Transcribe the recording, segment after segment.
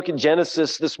Look at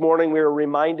Genesis this morning. We were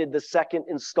reminded the second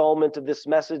installment of this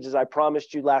message, as I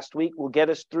promised you last week, will get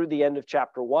us through the end of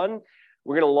chapter 1.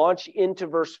 We're going to launch into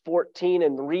verse 14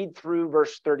 and read through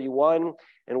verse 31.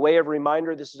 In way of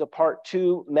reminder, this is a part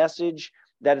 2 message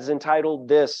that is entitled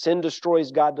this: Sin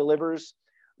Destroys, God Delivers.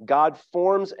 God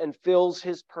forms and fills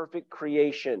his perfect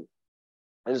creation.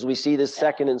 And as we see this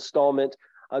second installment,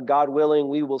 God willing,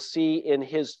 we will see in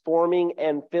his forming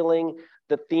and filling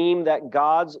the theme that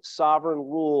God's sovereign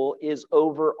rule is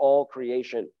over all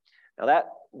creation. Now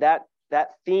that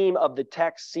theme of the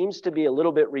text seems to be a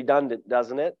little bit redundant,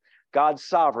 doesn't it? God's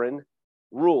sovereign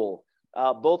rule.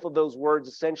 Both of those words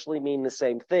essentially mean the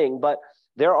same thing, but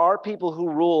there are people who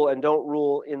rule and don't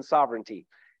rule in sovereignty.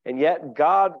 And yet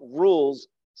God rules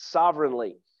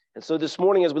sovereignly. And so this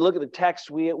morning, as we look at the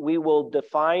text, we will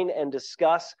define and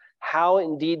discuss how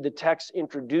indeed the text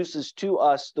introduces to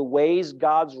us the ways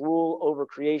God's rule over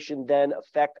creation then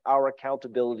affect our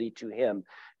accountability to him.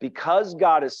 Because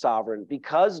God is sovereign,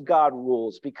 because God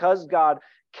rules, because God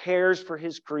cares for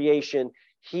his creation,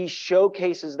 he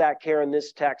showcases that care in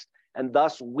this text, and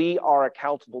thus we are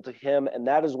accountable to him, and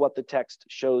that is what the text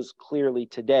shows clearly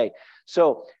today.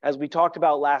 So, as we talked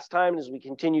about last time, and as we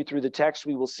continue through the text,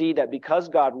 we will see that because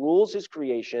God rules his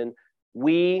creation,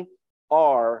 we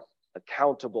are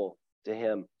accountable to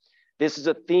him. This is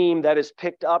a theme that is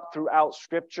picked up throughout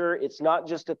Scripture. It's not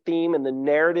just a theme in the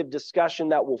narrative discussion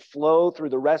that will flow through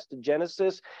the rest of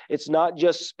Genesis. It's not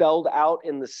just spelled out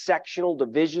in the sectional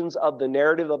divisions of the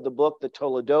narrative of the book, the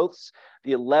Toledoths,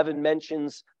 the 11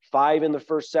 mentions, 5 in the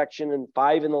first section and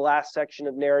 5 in the last section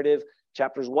of narrative,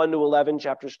 chapters 1 to 11,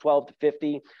 chapters 12 to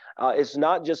 50. It's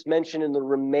not just mentioned in the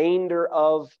remainder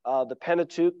of the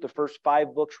Pentateuch, the first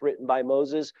 5 books written by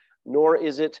Moses, nor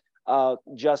is it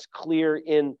just clear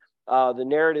in the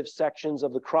narrative sections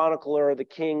of the Chronicler or the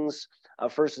Kings,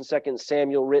 1st and 2nd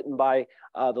Samuel, written by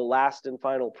the last and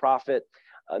final prophet.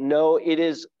 No, it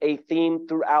is a theme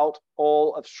throughout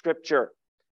all of Scripture.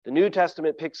 The New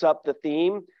Testament picks up the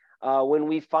theme when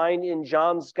we find in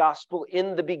John's Gospel,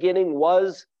 in the beginning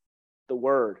was the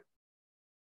Word.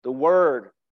 The Word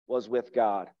was with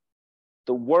God.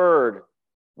 The Word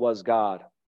was God.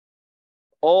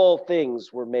 All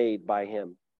things were made by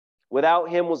him. Without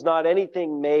him was not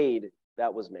anything made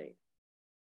that was made.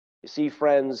 You see,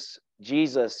 friends,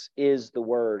 Jesus is the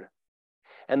Word.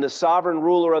 And the sovereign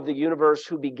ruler of the universe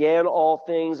who began all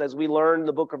things, as we learn in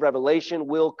the book of Revelation,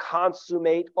 will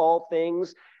consummate all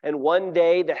things. And one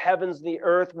day the heavens and the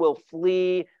earth will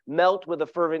flee, melt with a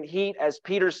fervent heat, as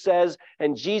Peter says,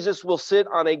 and Jesus will sit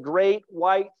on a great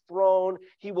white throne.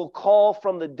 He will call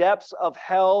from the depths of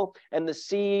hell and the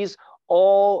seas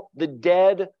all the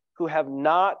dead who have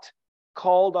not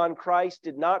called on Christ,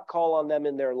 did not call on them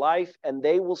in their life, and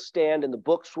they will stand and the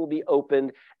books will be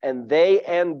opened, and they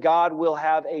and God will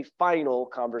have a final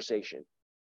conversation.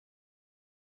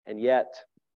 And yet,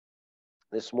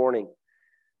 this morning,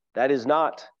 that is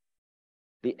not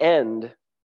the end,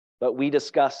 but we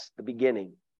discuss the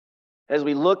beginning. As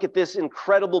we look at this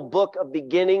incredible book of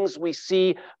beginnings, we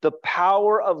see the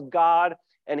power of God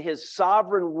and his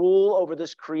sovereign rule over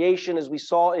this creation. As we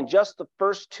saw in just the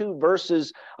first 2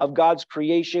 verses of God's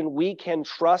creation, we can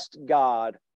trust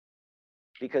God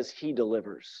because he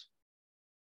delivers.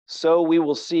 So we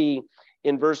will see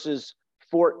in verses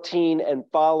 14 and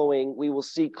following, we will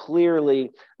see clearly,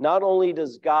 not only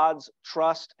does God's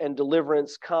trust and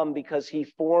deliverance come because he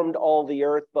formed all the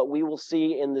earth, but we will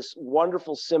see in this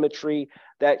wonderful symmetry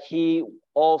that he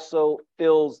also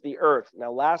fills the earth.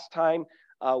 Now, last time,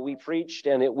 we preached,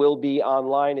 and it will be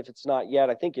online if it's not yet.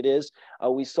 I think it is.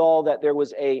 We saw that there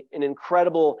was an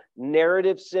incredible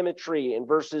narrative symmetry in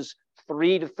verses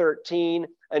 3 to 13,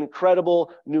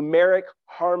 incredible numeric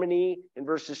harmony in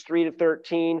verses 3 to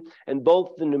 13, and both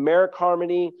the numeric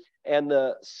harmony and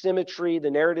the symmetry,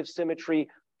 the narrative symmetry,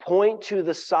 point to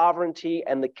the sovereignty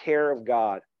and the care of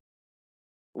God.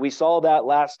 We saw that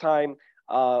last time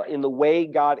in the way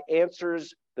God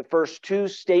answers the first 2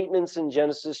 statements in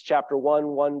Genesis chapter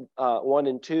 1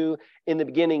 and 2. In the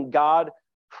beginning, God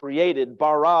created,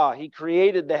 bara. He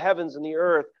created the heavens and the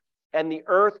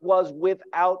earth was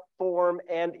without form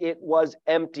and it was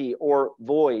empty or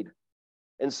void.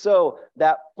 And so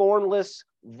that formless,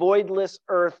 voidless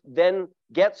earth then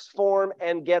gets form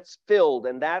and gets filled.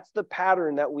 And that's the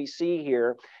pattern that we see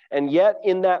here. And yet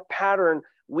in that pattern,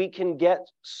 we can get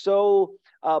so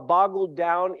boggled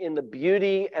down in the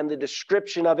beauty and the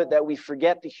description of it that we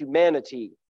forget the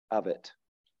humanity of it.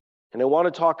 And I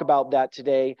want to talk about that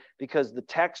today because the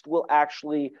text will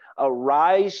actually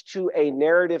rise to a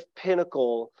narrative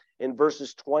pinnacle in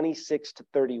verses 26 to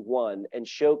 31 and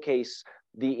showcase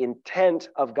the intent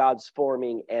of God's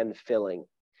forming and filling.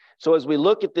 So as we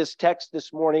look at this text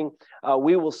this morning,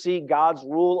 we will see God's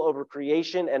rule over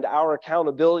creation and our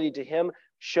accountability to him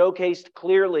showcased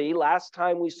clearly. Last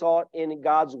time we saw it in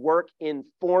God's work in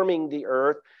forming the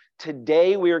earth.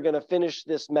 Today we are going to finish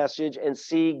this message and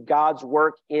see God's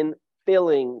work in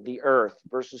filling the earth,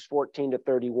 verses 14 to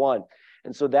 31.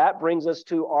 And so that brings us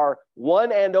to our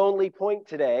one and only point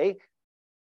today.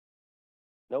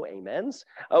 No amens.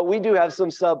 We do have some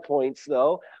subpoints,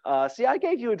 though. See, I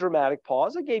gave you a dramatic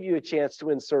pause. I gave you a chance to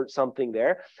insert something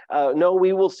there. No,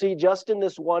 we will see just in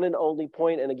this one and only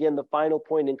point, and again, the final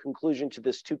point in conclusion to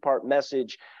this two-part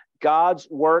message, God's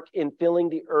work in filling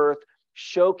the earth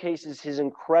showcases his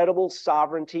incredible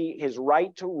sovereignty, his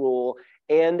right to rule,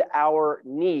 and our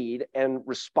need and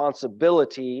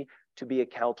responsibility to be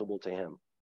accountable to him.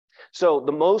 So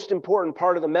the most important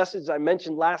part of the message I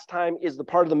mentioned last time is the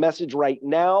part of the message right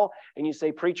now. And you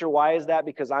say, preacher, why is that?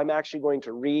 Because I'm actually going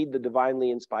to read the divinely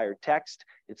inspired text.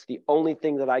 It's the only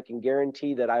thing that I can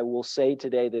guarantee that I will say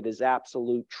today that is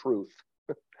absolute truth.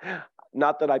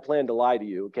 Not that I plan to lie to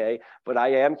you, okay? But I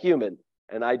am human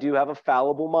and I do have a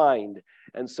fallible mind.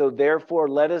 And so therefore,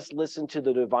 let us listen to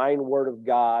the divine word of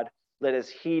God. Let us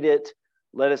heed it.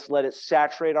 Let it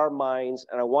saturate our minds.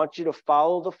 And I want you to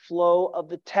follow the flow of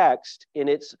the text in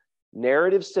its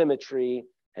narrative symmetry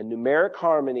and numeric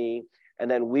harmony. And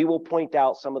then we will point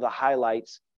out some of the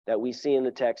highlights that we see in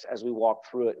the text as we walk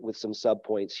through it with some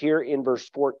subpoints. Here in verse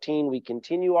 14, we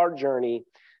continue our journey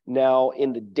now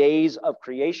in the days of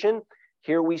creation.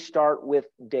 Here we start with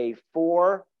day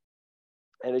 4.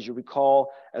 And as you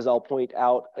recall, as I'll point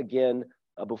out again,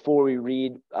 before we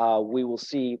read, we will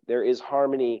see there is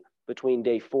harmony between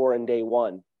day 4 and day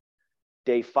 1,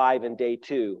 day 5 and day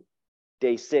 2,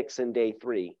 day 6 and day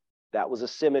 3. That was a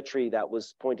symmetry that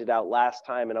was pointed out last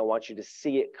time, and I want you to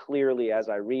see it clearly as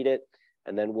I read it,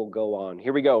 and then we'll go on.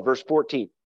 Here we go, verse 14.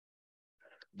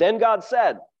 Then God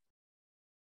said,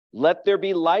 "Let there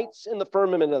be lights in the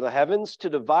firmament of the heavens to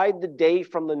divide the day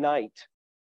from the night.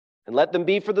 And let them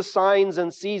be for the signs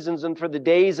and seasons and for the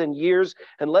days and years.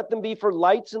 And let them be for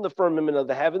lights in the firmament of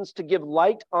the heavens to give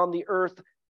light on the earth."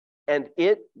 And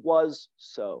it was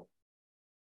so.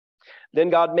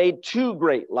 Then God made 2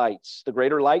 great lights, the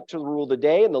greater light to rule the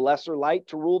day and the lesser light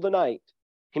to rule the night.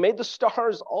 He made the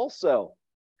stars also.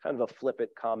 Kind of a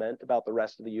flippant comment about the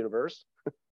rest of the universe.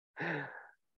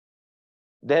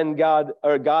 Then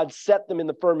God set them in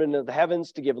the firmament of the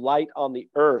heavens to give light on the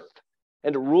earth,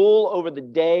 and to rule over the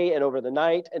day and over the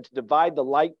night, and to divide the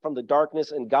light from the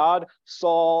darkness. And God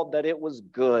saw that it was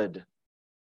good.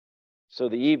 So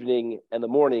the evening and the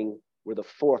morning were the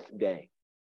 4th day.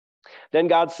 Then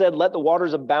God said, "Let the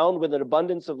waters abound with an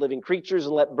abundance of living creatures,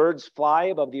 and let birds fly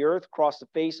above the earth across the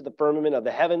face of the firmament of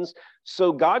the heavens."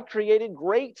 So God created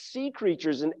great sea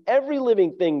creatures and every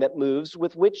living thing that moves,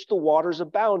 with which the waters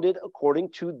abounded according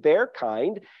to their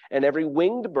kind, and every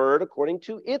winged bird according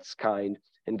to its kind.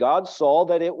 And God saw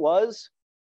that it was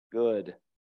good.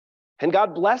 And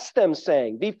God blessed them,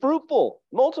 saying, "Be fruitful,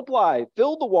 multiply,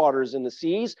 fill the waters and the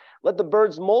seas, let the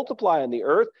birds multiply on the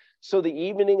earth." So the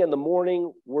evening and the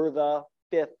morning were the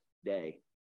 5th day.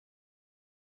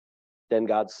 Then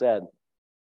God said,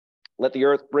 "Let the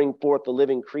earth bring forth the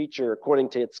living creature according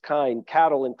to its kind,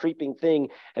 cattle and creeping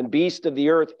thing, and beast of the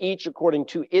earth, each according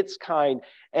to its kind."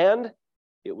 And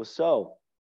it was so.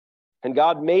 And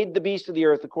God made the beast of the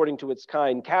earth according to its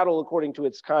kind, cattle according to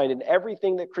its kind, and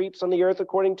everything that creeps on the earth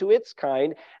according to its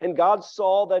kind. And God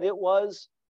saw that it was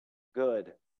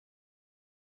good.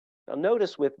 Now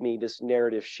notice with me this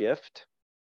narrative shift,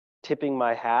 tipping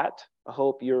my hat. I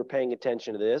hope you're paying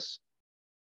attention to this.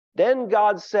 Then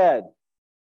God said,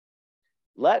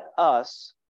 "Let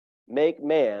us make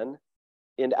man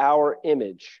in our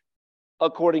image,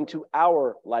 according to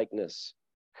our likeness.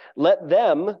 Let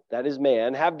them," that is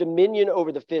man, "have dominion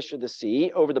over the fish of the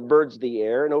sea, over the birds of the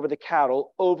air, and over the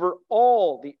cattle, over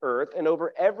all the earth, and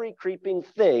over every creeping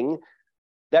thing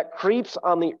that creeps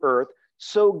on the earth."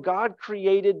 So God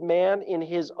created man in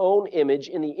his own image.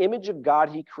 In the image of God,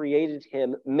 he created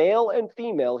him. Male and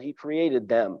female, he created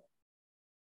them.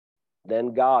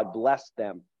 Then God blessed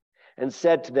them and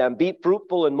said to them, "Be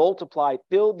fruitful and multiply,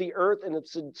 fill the earth and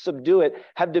subdue it,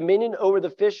 have dominion over the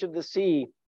fish of the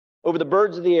sea, over the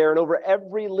birds of the air, and over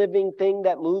every living thing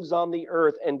that moves on the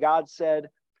earth." And God said,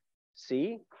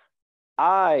 "See,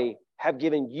 I have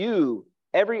given you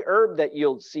every herb that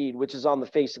yields seed, which is on the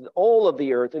face of all of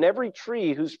the earth, and every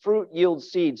tree whose fruit yields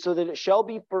seed, so that it shall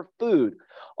be for food.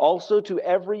 Also to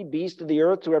every beast of the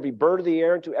earth, to every bird of the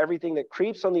air, and to everything that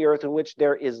creeps on the earth in which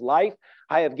there is life,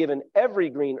 I have given every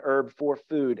green herb for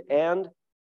food." And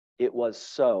it was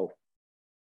so.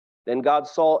 Then God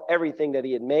saw everything that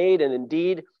he had made, and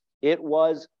indeed it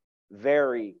was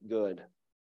very good.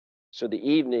 So the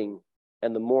evening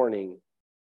and the morning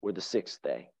were the sixth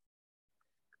day.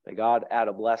 May God add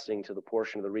a blessing to the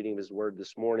portion of the reading of his word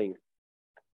this morning.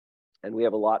 And we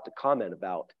have a lot to comment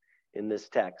about in this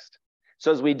text.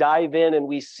 So as we dive in and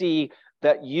we see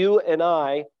that you and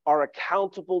I are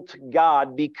accountable to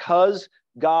God because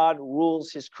God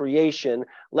rules his creation,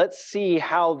 let's see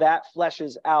how that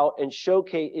fleshes out and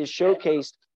is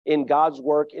showcased in God's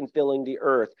work in filling the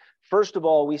earth. First of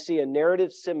all, we see a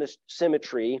narrative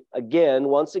symmetry,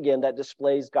 once again, that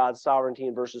displays God's sovereignty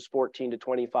in verses 14 to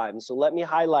 25. And so let me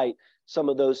highlight some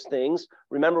of those things.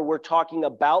 Remember, we're talking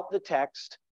about the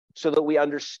text so that we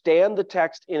understand the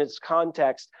text in its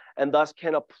context and thus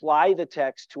can apply the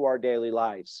text to our daily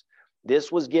lives.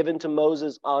 This was given to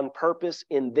Moses on purpose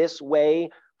in this way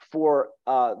for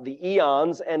the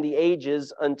eons and the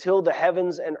ages until the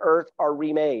heavens and earth are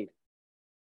remade.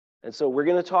 And so we're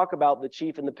going to talk about the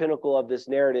chief and the pinnacle of this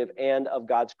narrative and of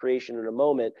God's creation in a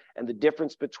moment, and the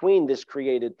difference between this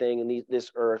created thing and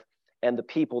this earth and the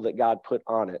people that God put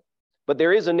on it. But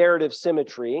there is a narrative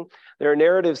symmetry. There's a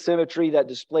narrative symmetry that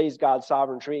displays God's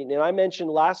sovereignty. And I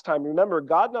mentioned last time, remember,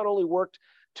 God not only worked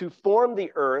to form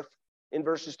the earth in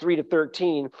verses 3 to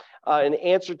 13, in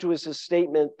answer to his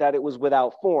statement that it was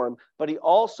without form, but he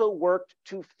also worked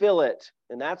to fill it.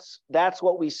 And that's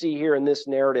what we see here in this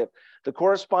narrative. The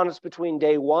correspondence between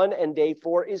day 1 and day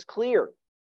 4 is clear.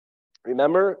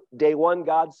 Remember, day 1,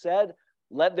 God said,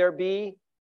 "Let there be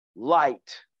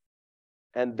light."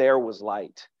 And there was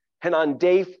light. And on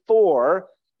day 4,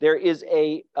 there is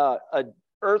a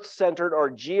earth-centered or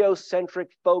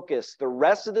geocentric focus. The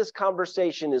rest of this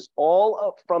conversation is all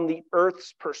up from the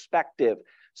earth's perspective.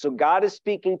 So God is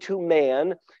speaking to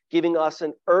man, giving us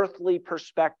an earthly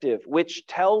perspective, which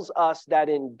tells us that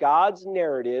in God's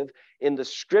narrative, in the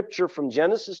scripture from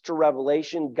Genesis to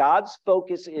Revelation, God's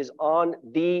focus is on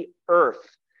the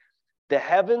earth. The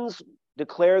heavens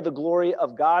declare the glory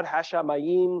of God,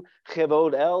 Hashamayim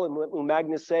Chevod El, and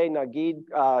Umagnase Nagid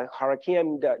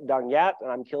Harakim Danyat,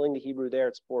 and I'm killing the Hebrew there,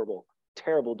 it's horrible.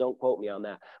 Terrible, don't quote me on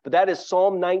that. But that is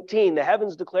Psalm 19. The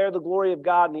heavens declare the glory of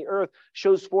God, and the earth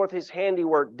shows forth his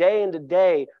handiwork. Day into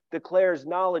day declares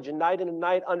knowledge, and night into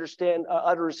night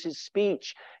utters his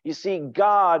speech. You see,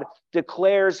 God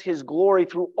declares his glory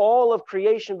through all of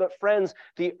creation. But friends,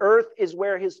 the earth is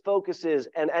where his focus is.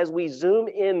 And as we zoom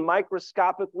in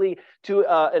microscopically to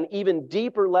an even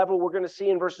deeper level, we're going to see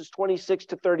in verses 26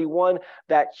 to 31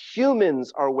 that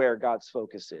humans are where God's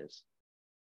focus is.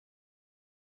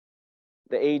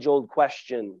 The age-old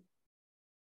question,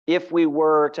 if we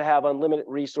were to have unlimited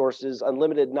resources,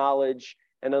 unlimited knowledge,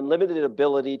 and unlimited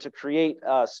ability to create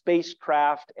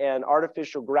spacecraft and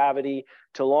artificial gravity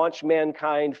to launch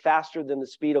mankind faster than the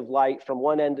speed of light from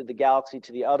one end of the galaxy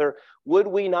to the other, would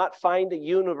we not find a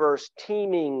universe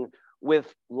teeming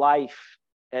with life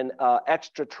and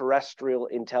extraterrestrial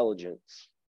intelligence?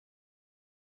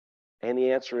 And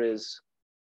the answer is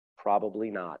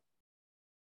probably not.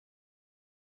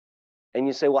 And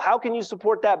you say, well, how can you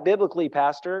support that biblically,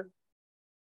 Pastor?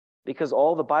 Because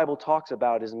all the Bible talks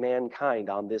about is mankind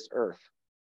on this earth.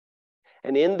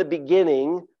 And in the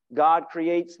beginning, God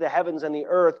creates the heavens and the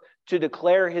earth to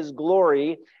declare his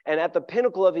glory. And at the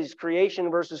pinnacle of his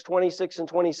creation, verses 26 and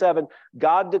 27,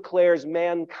 God declares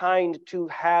mankind to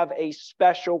have a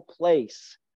special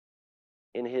place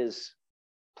in his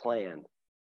plan.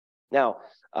 Now,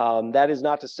 that is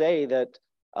not to say that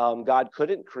God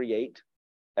couldn't create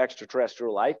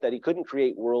extraterrestrial life, that he couldn't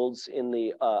create worlds in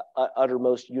the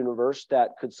uttermost universe that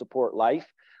could support life.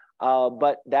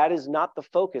 But that is not the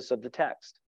focus of the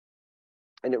text.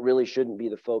 And it really shouldn't be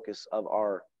the focus of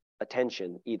our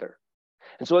attention either.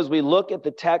 And so as we look at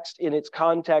the text in its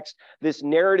context, this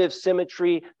narrative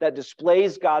symmetry that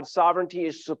displays God's sovereignty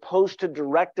is supposed to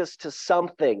direct us to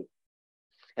something.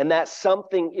 And that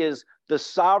something is the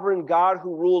sovereign God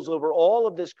who rules over all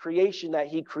of this creation that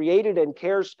he created and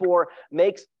cares for,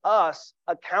 makes us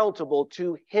accountable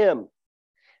to him.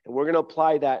 And we're going to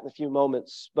apply that in a few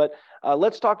moments. But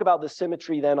let's talk about the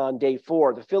symmetry then on day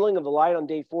 4. The filling of the light on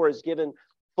day 4 is given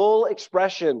full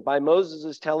expression by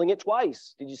Moses telling it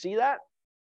twice. Did you see that?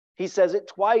 He says it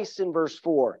twice in verse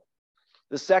 4.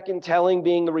 The second telling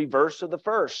being the reverse of the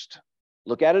first.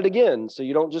 Look at it again so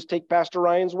you don't just take Pastor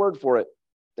Ryan's word for it.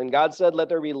 Then God said, "Let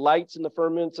there be lights in the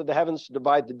firmaments of the heavens to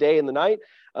divide the day and the night,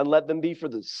 and let them be for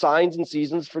the signs and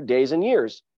seasons for days and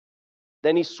years."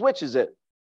 Then he switches it,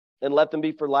 and let them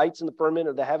be for lights in the firmament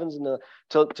of the heavens and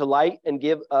to light and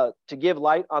give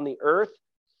light on the earth.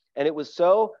 And it was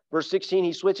so. Verse 16,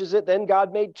 he switches it. Then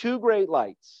God made 2 great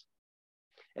lights.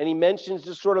 And he mentions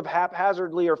just sort of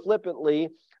haphazardly or flippantly,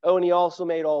 oh, and he also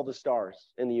made all the stars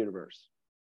in the universe.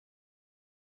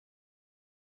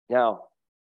 Now,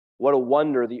 what a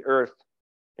wonder the earth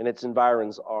and its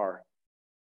environs are.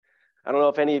 I don't know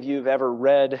if any of you have ever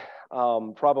read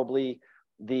probably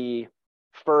the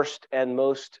first and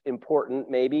most important,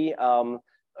 maybe,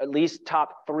 at least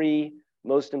top 3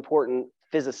 most important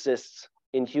physicists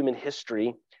in human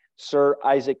history, Sir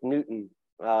Isaac Newton.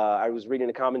 I was reading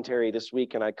a commentary this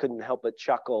week and I couldn't help but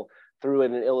chuckle through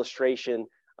an illustration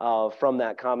from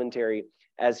that commentary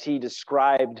as he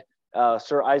described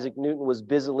Sir Isaac Newton was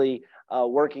busily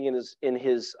working in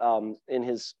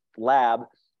his lab,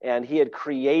 and he had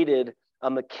created a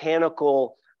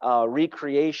mechanical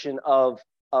recreation of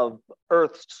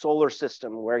Earth's solar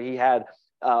system, where he had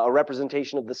a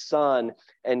representation of the sun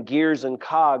and gears and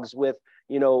cogs with,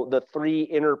 the 3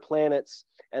 inner planets,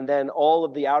 and then all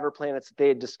of the outer planets that they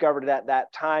had discovered at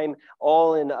that time,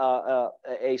 all in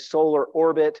a solar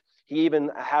orbit. He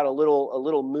even had a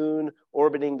little moon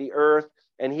orbiting the Earth,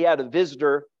 and he had a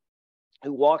visitor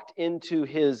who walked into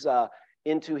his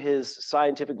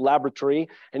scientific laboratory,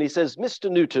 and he says, "Mr.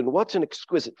 Newton, what an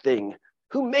exquisite thing.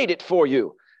 Who made it for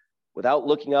you?" Without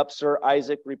looking up, Sir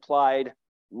Isaac replied,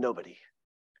 "Nobody.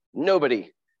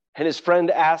 Nobody." And his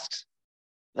friend asks,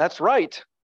 "That's right.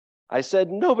 I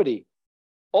said nobody.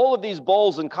 All of these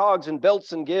balls and cogs and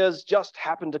belts and gears just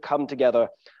happened to come together.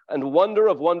 And wonder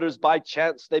of wonders, by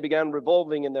chance, they began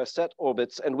revolving in their set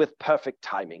orbits and with perfect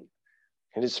timing."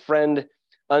 And his friend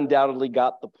undoubtedly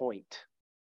got the point.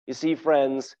 You see,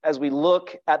 friends, as we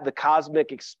look at the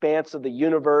cosmic expanse of the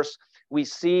universe, we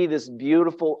see this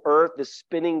beautiful earth, this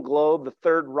spinning globe, the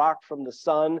third rock from the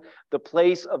sun, the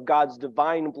place of God's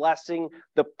divine blessing,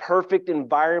 the perfect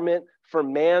environment for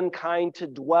mankind to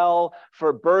dwell,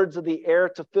 for birds of the air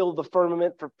to fill the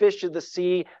firmament, for fish of the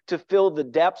sea to fill the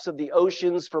depths of the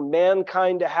oceans, for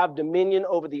mankind to have dominion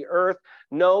over the earth.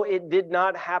 No, it did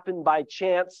not happen by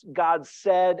chance. God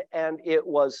said, and it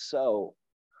was so.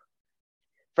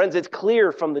 Friends, it's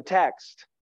clear from the text.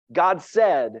 God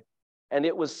said, and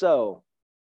it was so.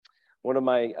 One of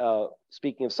my,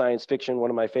 speaking of science fiction, one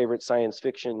of my favorite science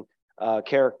fiction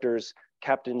characters,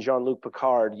 Captain Jean-Luc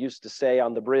Picard, used to say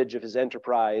on the bridge of his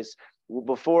Enterprise,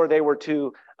 before they were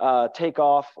to take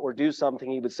off or do something,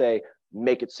 he would say,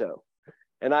 "Make it so."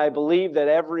 And I believe that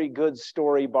every good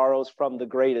story borrows from the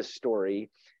greatest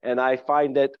story. And I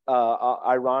find it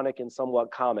ironic and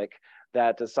somewhat comic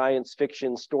that a science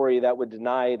fiction story that would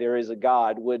deny there is a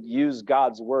God would use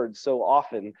God's word so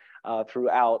often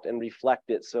throughout and reflect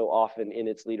it so often in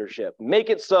its leadership. Make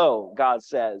it so, God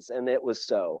says, and it was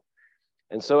so.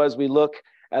 And so as we look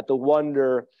at the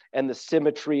wonder and the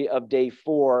symmetry of day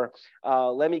 4,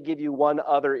 let me give you one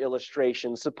other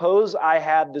illustration. Suppose I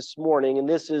had this morning, and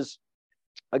this is,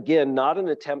 again, not an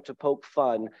attempt to poke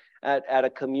fun at a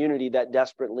community that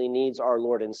desperately needs our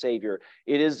Lord and Savior.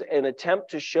 It is an attempt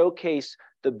to showcase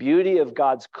the beauty of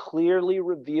God's clearly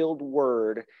revealed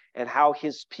word and how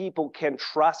his people can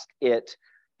trust it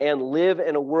and live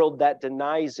in a world that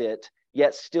denies it,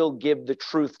 yet still give the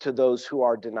truth to those who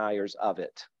are deniers of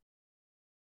it.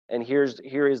 And here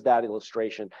is that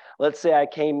illustration. Let's say I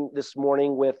came this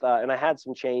morning with, and I had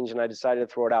some change and I decided to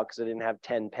throw it out because I didn't have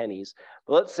 10 pennies.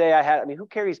 But let's say who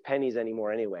carries pennies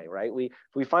anymore anyway, right?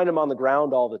 We find them on the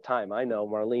ground all the time. I know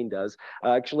Marlene does.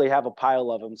 I actually have a pile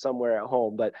of them somewhere at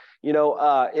home. But,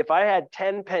 if I had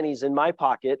 10 pennies in my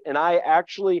pocket and I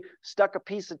actually stuck a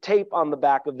piece of tape on the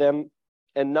back of them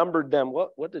and numbered them,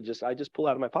 what did I just pull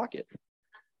out of my pocket?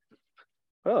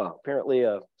 Oh, apparently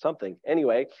something.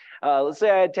 Anyway, let's say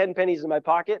I had 10 pennies in my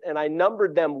pocket and I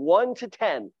numbered them 1 to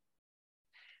 10.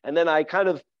 And then I kind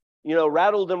of,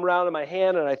 rattled them around in my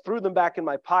hand and I threw them back in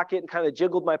my pocket and kind of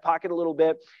jiggled my pocket a little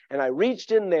bit. And I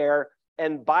reached in there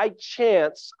and by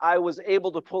chance, I was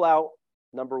able to pull out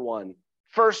number 1.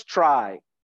 First try,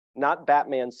 not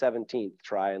Batman 17th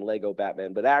try and Lego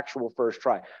Batman, but actual first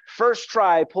try. First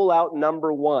try, pull out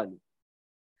number 1.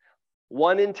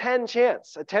 1 in 10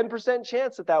 chance, a 10%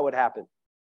 chance that would happen.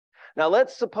 Now,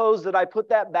 let's suppose that I put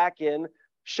that back in,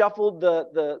 shuffled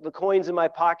the coins in my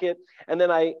pocket, and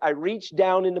then I reached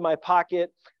down into my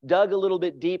pocket, dug a little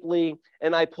bit deeply,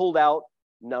 and I pulled out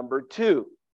number 2.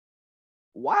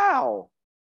 Wow,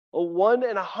 a 1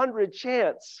 in 100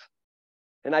 chance.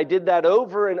 And I did that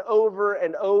over and over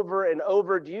and over and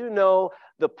over. Do you know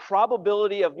the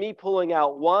probability of me pulling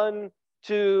out 1,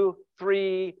 2,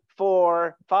 3,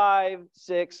 4, 5,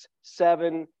 6,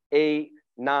 7, 8,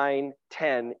 9,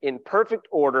 10 in perfect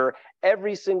order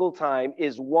every single time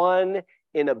is 1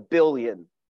 in a billion.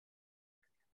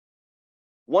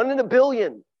 1 in a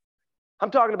billion.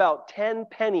 I'm talking about 10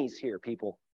 pennies here,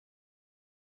 people.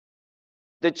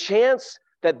 The chance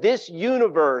that this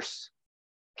universe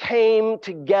came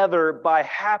together by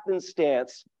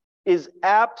happenstance is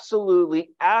absolutely,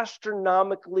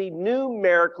 astronomically,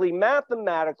 numerically,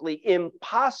 mathematically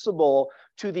impossible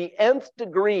to the nth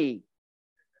degree.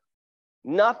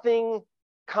 Nothing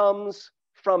comes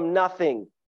from nothing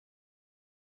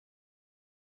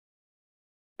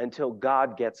until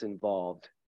God gets involved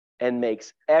and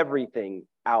makes everything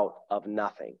out of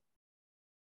nothing.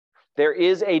 There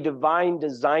is a divine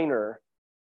designer,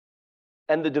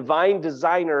 and the divine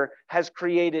designer has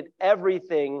created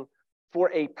everything for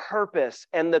a purpose.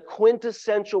 And the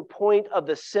quintessential point of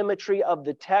the symmetry of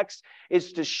the text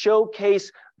is to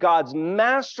showcase God's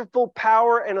masterful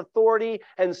power and authority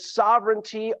and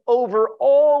sovereignty over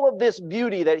all of this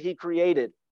beauty that he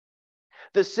created.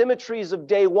 The symmetries of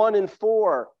day 1 and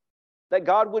 4, that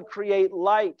God would create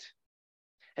light,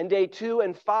 and day 2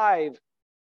 and 5,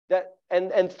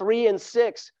 and 3 and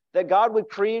 6, that God would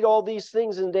create all these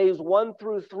things in days 1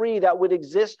 through 3 that would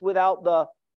exist without the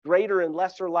greater and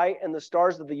lesser light and the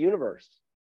stars of the universe.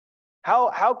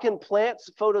 How can plants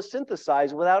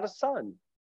photosynthesize without a sun?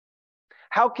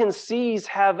 How can seas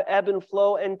have ebb and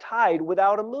flow and tide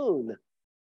without a moon?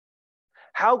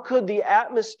 How could the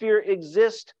atmosphere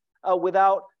exist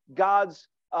without God's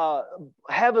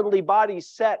heavenly bodies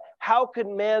set? How could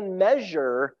man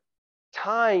measure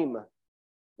time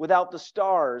without the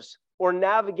stars, or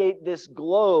navigate this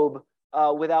globe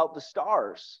without the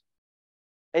stars?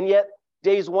 And yet,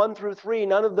 days 1 through 3,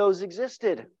 none of those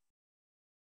existed.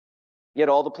 Yet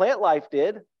all the plant life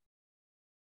did.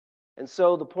 And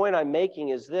so the point I'm making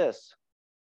is this: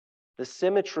 the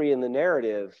symmetry in the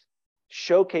narrative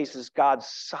showcases God's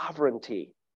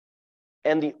sovereignty,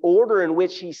 and the order in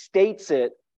which he states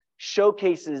it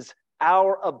showcases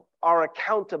our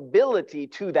accountability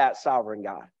to that sovereign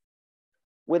God.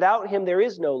 Without him, there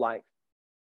is no life.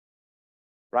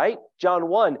 Right? John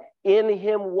 1, in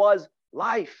him was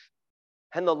life,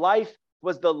 and the life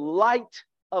was the light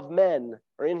of men,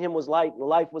 or in him was light, and the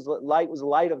light was the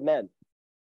light of men.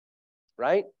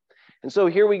 Right? And so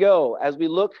here we go. As we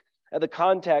look at the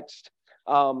context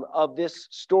of this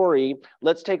story,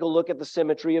 let's take a look at the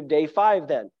symmetry of day 5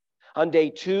 then. On day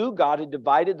 2, God had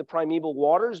divided the primeval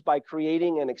waters by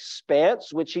creating an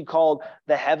expanse, which he called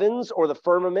the heavens, or the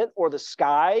firmament, or the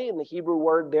sky. In the Hebrew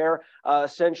word there,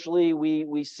 essentially,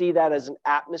 we see that as an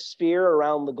atmosphere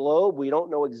around the globe. We don't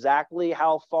know exactly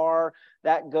how far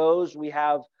that goes. We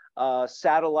have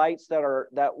satellites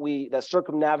that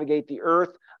circumnavigate the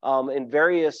earth in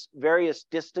various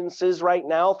distances right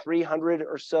now, 300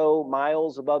 or so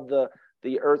miles above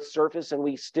the Earth's surface, and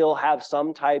we still have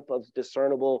some type of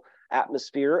discernible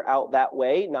atmosphere out that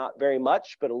way. Not very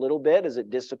much, but a little bit as it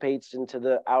dissipates into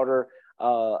the outer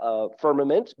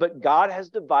firmament. But God has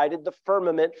divided the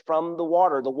firmament from the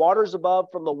waters above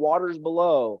from the waters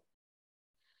below.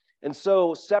 And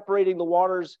so separating the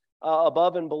waters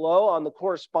above and below on the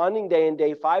corresponding day in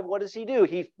day 5, what does he do?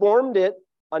 He formed it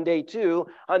on day 2.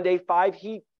 On day 5,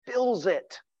 he fills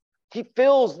it. He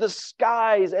fills the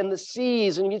skies and the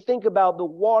seas, and you think about the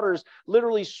waters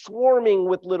literally swarming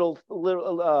with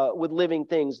with living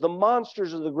things. The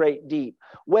monsters of the great deep,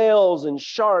 whales and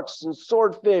sharks and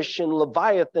swordfish and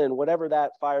leviathan, whatever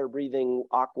that fire-breathing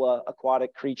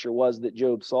aquatic creature was that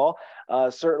Job saw,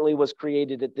 certainly was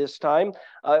created at this time.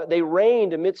 They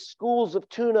reigned amidst schools of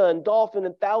tuna and dolphin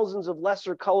and thousands of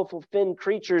lesser colorful finned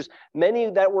creatures, many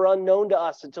that were unknown to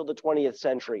us until the 20th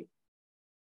century.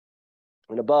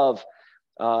 And above,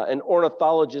 an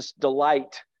ornithologist's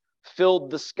delight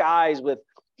filled the skies with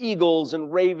eagles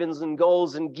and ravens and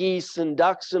gulls and geese and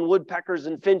ducks and woodpeckers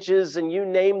and finches, and you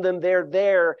name them, they're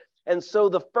there. And so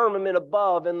the firmament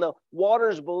above and the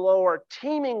waters below are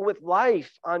teeming with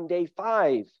life on day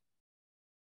 5.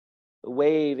 The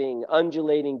waving,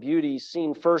 undulating beauty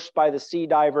seen first by the sea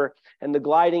diver and the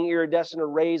gliding iridescent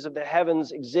arrays of the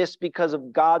heavens exist because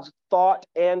of God's thought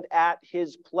and at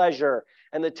his pleasure.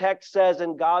 And the text says,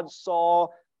 and God saw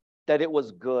that it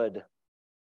was good.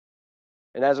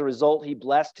 And as a result, he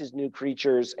blessed his new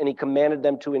creatures and he commanded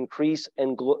them to increase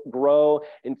and grow,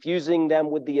 infusing them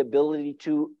with the ability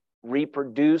to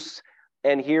reproduce.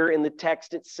 And here in the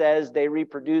text, it says they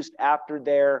reproduced after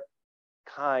their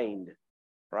kind.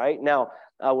 Right? Now,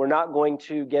 we're not going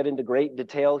to get into great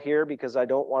detail here because I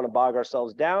don't want to bog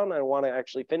ourselves down. I want to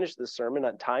actually finish this sermon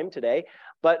on time today.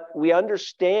 But we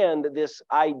understand this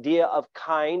idea of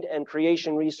kind, and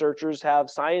creation researchers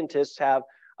scientists have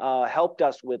helped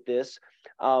us with this.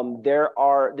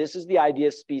 This is the idea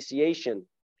of speciation.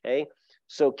 Okay?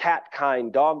 So cat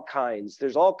kind, dog kinds,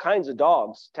 there's all kinds of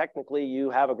dogs. Technically, you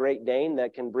have a Great Dane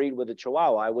that can breed with a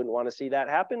Chihuahua. I wouldn't want to see that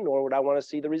happen, nor would I want to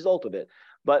see the result of it.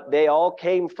 But they all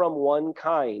came from one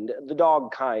kind, the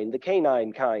dog kind, the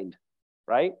canine kind,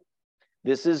 right?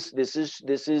 This is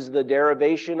the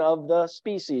derivation of the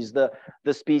species, the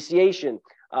speciation.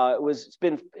 It's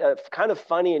been kind of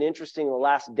funny and interesting in the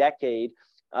last decade.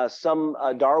 Some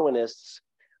Darwinian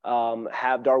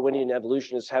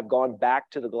evolutionists have gone back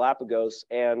to the Galapagos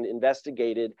and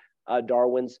investigated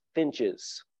Darwin's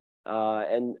finches,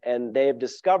 and they have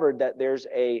discovered that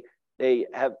they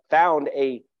have found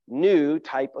a new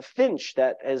type of finch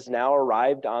that has now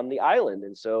arrived on the island.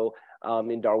 And so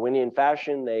in Darwinian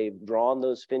fashion, they've drawn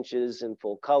those finches in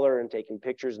full color and taken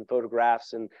pictures and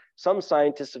photographs. And some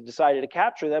scientists have decided to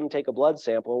capture them and take a blood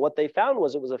sample. And what they found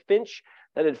was it was a finch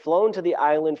that had flown to the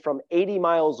island from 80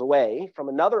 miles away from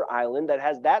another island that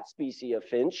has that species of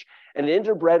finch, and it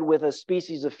interbred with a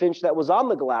species of finch that was on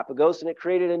the Galapagos, and it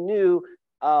created a new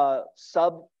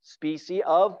subspecies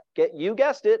of, you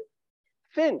guessed it,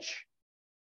 finch.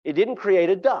 It didn't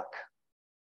create a duck.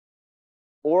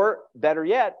 Or better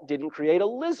yet, didn't create a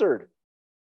lizard.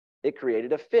 It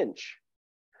created a finch.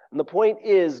 And the point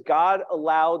is, God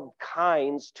allowed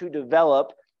kinds to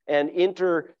develop and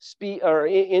interdevelop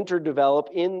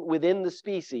within the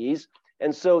species.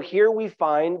 And so here we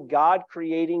find God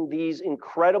creating these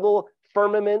incredible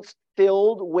firmaments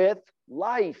filled with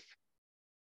life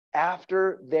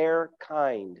after their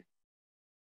kind.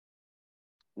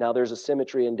 Now there's a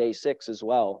symmetry in day 6 as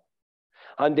well.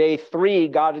 On day 3,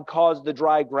 God had caused the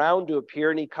dry ground to appear,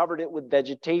 and he covered it with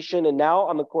vegetation. And now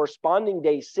on the corresponding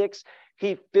day 6,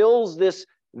 he fills this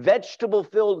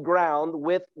vegetable-filled ground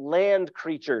with land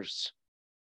creatures.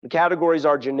 The categories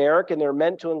are generic, and they're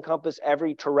meant to encompass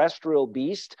every terrestrial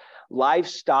beast.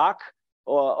 Livestock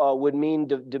would mean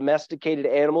domesticated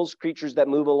animals. Creatures that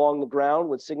move along the ground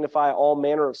would signify all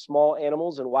manner of small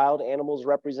animals, and wild animals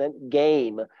represent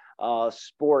game,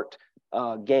 sport,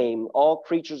 game. All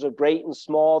creatures are great and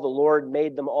small. The Lord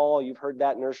made them all. You've heard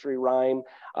that nursery rhyme.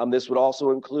 This would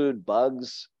also include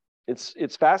bugs.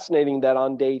 It's fascinating that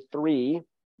on day 3,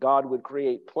 God would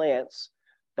create plants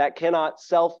that cannot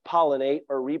self-pollinate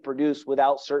or reproduce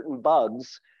without certain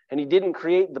bugs. And he didn't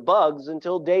create the bugs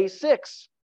until day 6.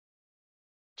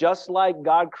 Just like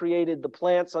God created the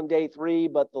plants on day 3,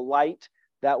 but the light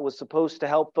that was supposed to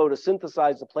help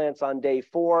photosynthesize the plants on day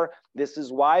 4. This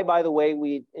is why, by the way,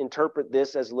 we interpret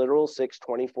this as literal 6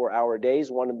 24-hour days,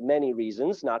 one of many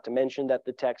reasons, not to mention that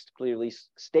the text clearly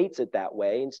states it that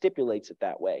way and stipulates it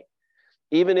that way.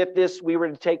 Even if we were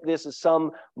to take this as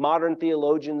some modern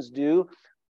theologians do,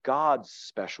 God's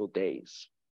special days.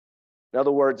 In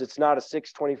other words, it's not a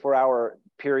 6 24-hour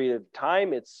period of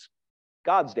time, it's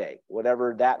God's day,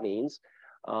 whatever that means.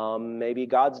 Maybe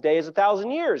God's day is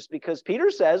 1,000 years, because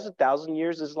Peter says 1,000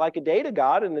 years is like a day to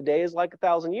God, and a day is like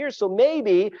 1,000 years. So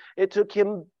maybe it took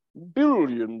him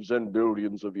billions and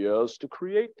billions of years to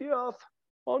create the earth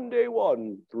on day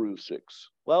 1 through 6.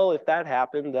 Well, if that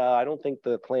happened, I don't think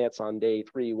the plants on day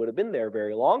 3 would have been there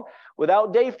very long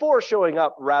without day 4 showing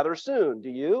up rather soon. Do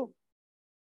you?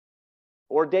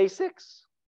 Or day 6?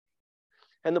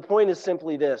 And the point is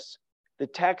simply this: the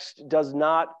text does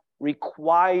not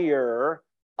require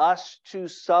us to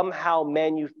somehow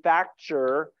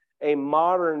manufacture a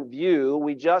modern view.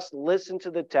 We just listen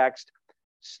to the text,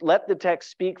 let the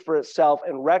text speak for itself,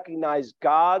 and recognize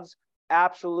God's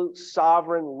absolute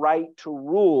sovereign right to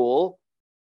rule,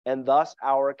 and thus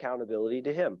our accountability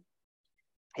to him.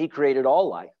 He created all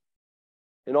life,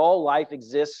 and all life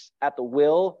exists at the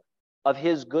will of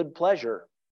his good pleasure,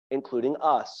 including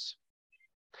us.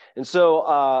 And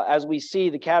so as we see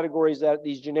the categories,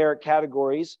 these generic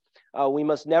categories, we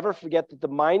must never forget that the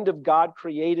mind of God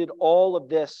created all of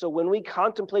this. So when we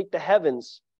contemplate the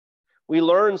heavens, we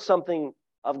learn something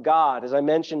of God. As I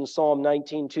mentioned in Psalm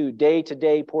 19:2, day to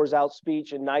day pours out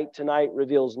speech, and night to night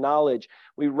reveals knowledge.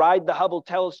 We ride the Hubble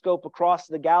telescope across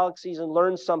the galaxies and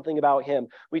learn something about him.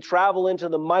 We travel into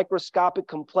the microscopic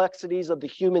complexities of the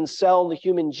human cell and the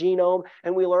human genome,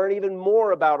 and we learn even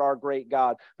more about our great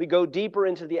God. We go deeper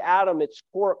into the atom, its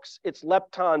quarks, its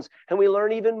leptons, and we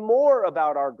learn even more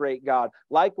about our great God.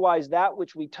 Likewise, that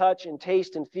which we touch and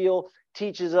taste and feel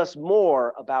teaches us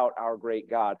more about our great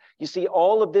God. You see,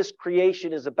 all of this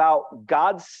creation is about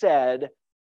God said,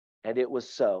 and it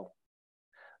was so.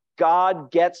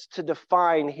 God gets to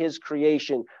define his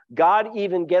creation. God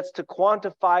even gets to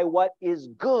quantify what is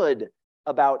good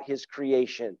about his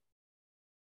creation.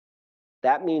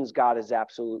 That means God is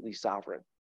absolutely sovereign.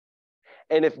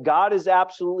 And if God is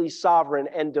absolutely sovereign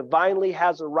and divinely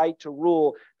has a right to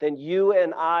rule, then you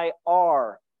and I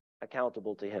are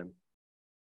accountable to him.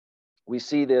 We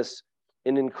see this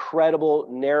an incredible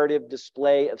narrative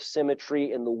display of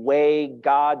symmetry in the way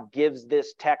God gives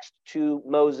this text to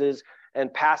Moses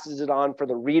and passes it on for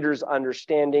the reader's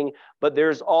understanding. But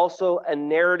there's also a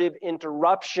narrative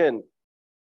interruption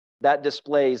that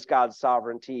displays God's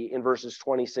sovereignty in verses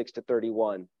 26 to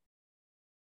 31.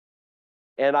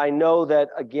 And I know that,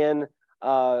 again,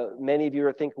 many of you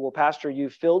are thinking, well, Pastor, you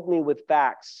filled me with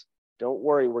facts. Don't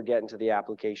worry, we're getting to the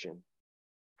application.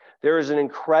 There is an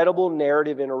incredible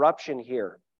narrative interruption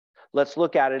here. Let's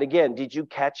look at it again. Did you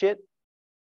catch it?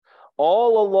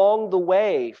 All along the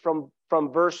way from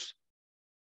verse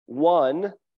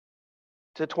 1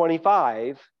 to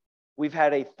 25, we've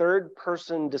had a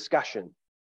third-person discussion.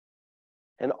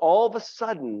 And all of a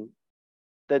sudden,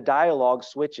 the dialogue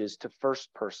switches to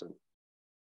first person.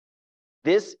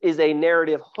 This is a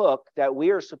narrative hook that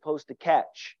we are supposed to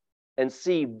catch and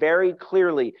see very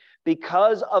clearly.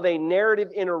 Because of a narrative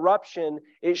interruption,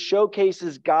 it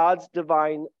showcases God's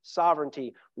divine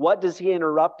sovereignty. What does he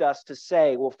interrupt us to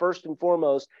say? Well, first and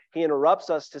foremost, he interrupts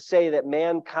us to say that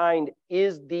mankind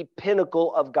is the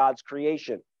pinnacle of God's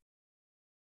creation.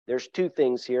 There's two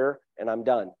things here, and I'm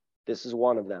done. This is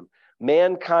one of them.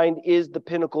 Mankind is the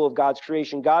pinnacle of God's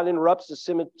creation. God interrupts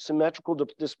the symmetrical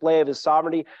display of his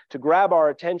sovereignty to grab our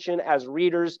attention as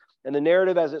readers, and the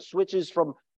narrative, as it switches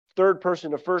from third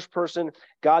person to first person,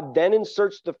 God then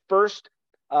inserts the first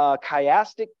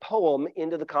chiastic poem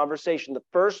into the conversation. The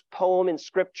first poem in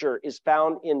Scripture is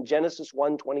found in Genesis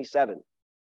 1:27.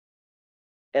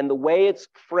 And the way it's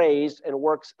phrased and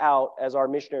works out, as our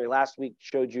missionary last week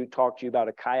talked to you about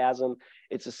a chiasm,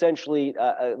 it's essentially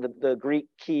the Greek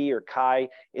chi or chi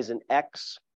is an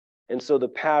X. And so the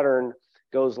pattern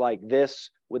goes like this,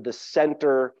 with the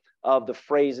center of the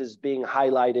phrases being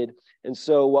highlighted. And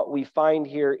so what we find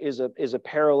here is a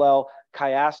parallel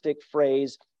chiastic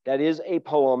phrase that is a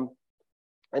poem.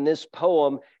 And this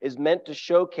poem is meant to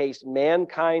showcase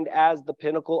mankind as the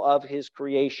pinnacle of his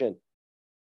creation.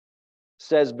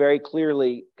 Says very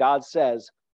clearly, God says,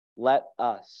 let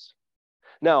us.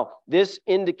 Now, this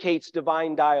indicates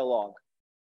divine dialogue.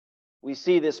 We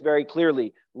see this very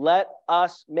clearly. Let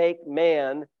us make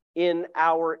man in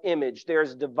our image.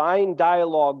 There's divine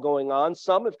dialogue going on.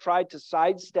 Some have tried to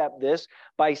sidestep this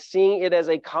by seeing it as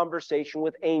a conversation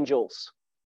with angels.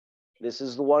 This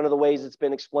is one of the ways it's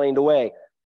been explained away.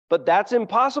 But that's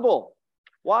impossible.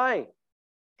 Why?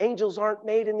 Angels aren't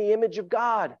made in the image of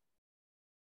God.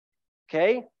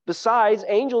 Okay? Besides,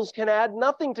 angels can add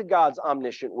nothing to God's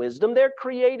omniscient wisdom. They're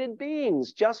created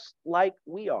beings, just like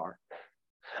we are.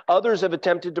 Others have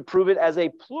attempted to prove it as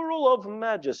a plural of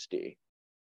majesty,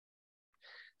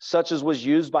 such as was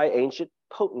used by ancient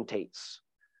potentates.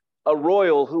 A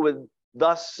royal who would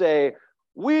thus say,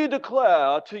 "We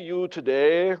declare to you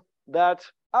today that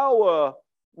our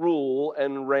rule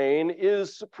and reign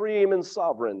is supreme and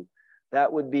sovereign."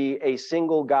 That would be a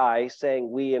single guy saying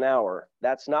we and our.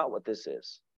 That's not what this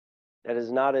is. That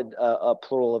is not a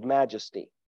plural of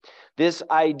majesty. This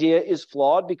idea is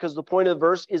flawed because the point of the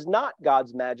verse is not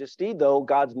God's majesty, though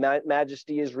God's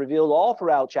majesty is revealed all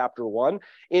throughout chapter 1.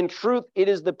 In truth, it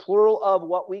is the plural of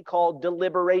what we call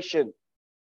deliberation.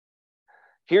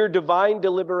 Here, divine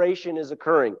deliberation is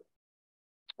occurring.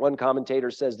 One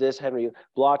commentator says this, Henry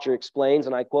Blocher explains,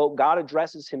 and I quote, "God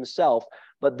addresses himself,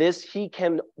 but this he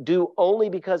can do only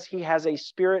because he has a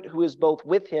spirit who is both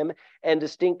with him and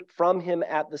distinct from him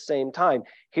at the same time."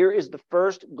 Here is the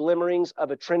first glimmerings of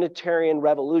a Trinitarian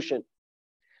revolution.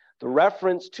 The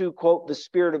reference to, quote, "the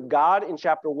Spirit of God" in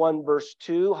chapter 1, verse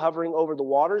 2, hovering over the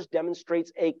waters,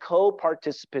 demonstrates a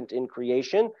co-participant in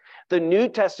creation. The New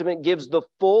Testament gives the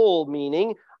full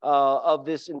meaning of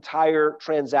this entire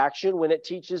transaction when it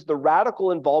teaches the radical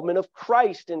involvement of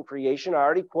Christ in creation. I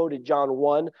already quoted John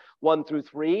 1 through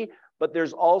 3, but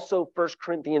there's also 1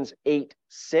 Corinthians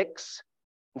 8:6.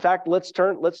 In fact, let's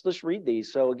just read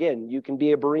these. So again, you can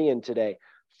be a Berean today.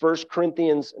 1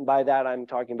 Corinthians, and by that I'm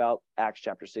talking about Acts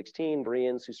chapter 16,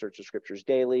 Bereans who search the scriptures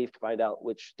daily to find out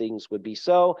which things would be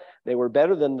so. They were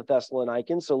better than the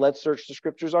Thessalonians, so let's search the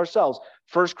scriptures ourselves.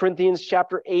 1 Corinthians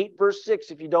chapter 8, verse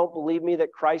 6, if you don't believe me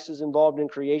that Christ is involved in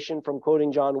creation from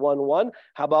quoting John 1:1,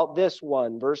 how about this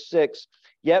one, verse 6?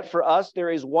 "Yet for us there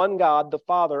is one God, the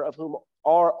Father, of whom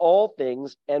are all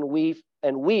things, and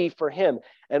we for him,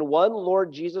 and one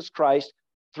Lord Jesus Christ,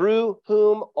 through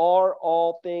whom are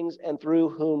all things and through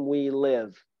whom we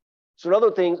live." So in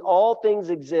other things, all things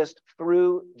exist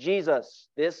through Jesus.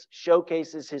 This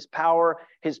showcases his power,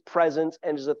 his presence,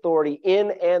 and his authority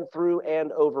in and through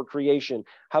and over creation.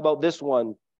 How about this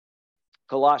one?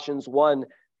 Colossians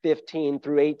 1:15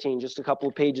 through 18, just a couple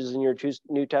of pages in your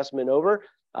New Testament over.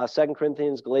 2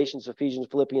 Corinthians, Galatians, Ephesians,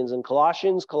 Philippians, and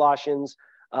Colossians. Colossians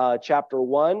chapter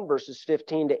 1, verses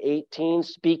 15 to 18,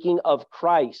 speaking of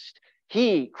Christ.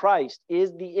 He, Christ,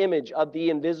 is the image of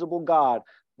the invisible God,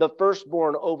 the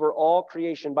firstborn over all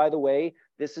creation. By the way,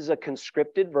 this is a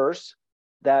conscripted verse.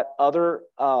 that other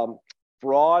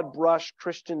broad brush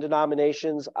Christian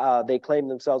denominations, they claim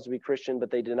themselves to be Christian, but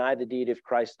they deny the deity of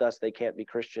Christ, thus they can't be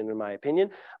Christian, in my opinion.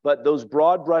 But those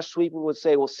broad brush sweeping would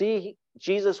say, well, see,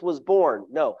 Jesus was born.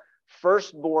 No,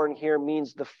 firstborn here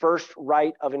means the first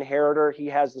right of inheritor. He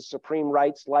has the supreme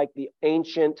rights like the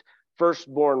ancient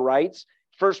firstborn rights.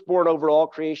 Firstborn over all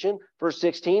creation. Verse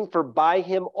 16, for by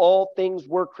him all things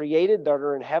were created that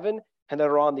are in heaven and that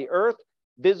are on the earth,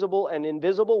 visible and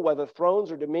invisible, whether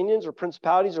thrones or dominions or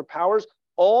principalities or powers,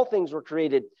 all things were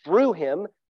created through him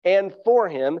and for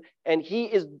him, and he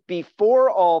is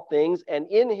before all things, and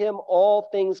in him all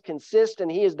things consist,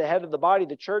 and he is the head of the body,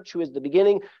 the church, who is the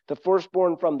beginning, the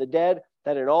firstborn from the dead,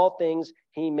 that in all things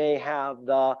he may have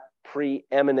the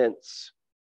preeminence.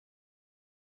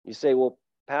 You say, well,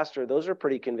 Pastor, those are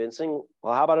pretty convincing.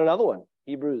 Well, how about another one?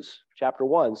 Hebrews chapter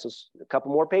 1. So a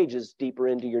couple more pages deeper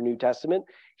into your New Testament.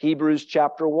 Hebrews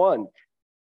chapter 1,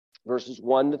 verses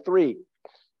 1 to 3.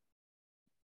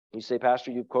 You say,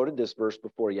 Pastor, you've quoted this verse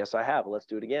before. Yes, I have. Let's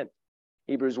do it again.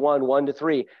 Hebrews 1, 1 to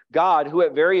 3. God, who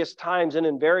at various times and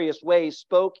in various ways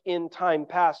spoke in time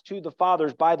past to the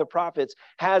fathers by the prophets,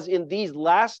 has in these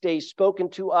last days spoken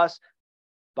to us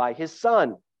by his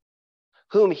Son,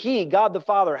 whom he, God the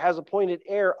Father, has appointed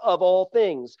heir of all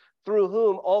things, through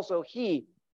whom also he,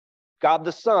 God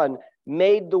the Son,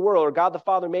 made the world, or God the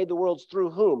Father made the worlds,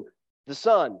 through whom? The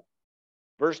Son.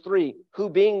 Verse 3, who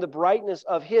being the brightness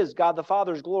of his, God the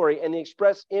Father's glory, and the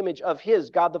express image of his,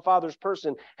 God the Father's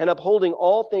person, and upholding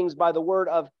all things by the word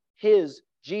of his,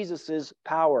 Jesus's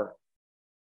power.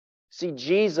 See,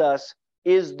 Jesus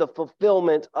is the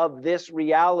fulfillment of this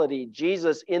reality.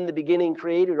 Jesus in the beginning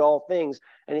created all things,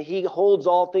 and he holds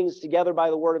all things together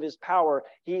by the word of his power.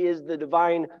 He is the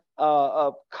divine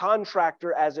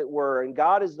contractor, as it were, and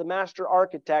God is the master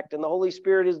architect, and the Holy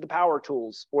Spirit is the power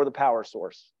tools or the power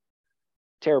source.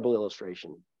 Terrible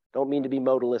illustration. Don't mean to be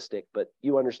modalistic, but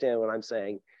you understand what I'm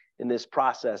saying in this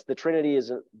process. The Trinity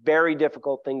is a very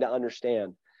difficult thing to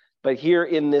understand, but here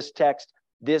in this text,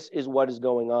 this is what is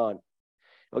going on.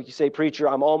 Well, you say, preacher,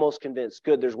 I'm almost convinced.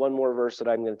 Good, there's one more verse that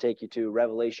I'm going to take you to,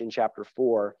 Revelation chapter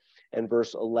 4 and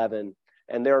verse 11.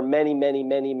 And there are many, many,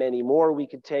 many, many more we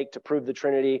could take to prove the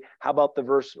Trinity. How about the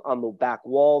verse on the back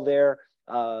wall there?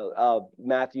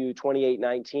 Matthew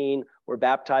 28:19. We're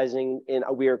baptizing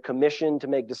we are commissioned to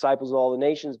make disciples of all the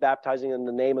nations, baptizing in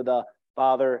the name of the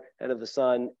Father and of the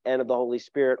Son and of the Holy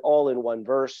Spirit, all in one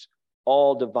verse,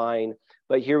 all divine.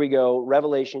 But here we go,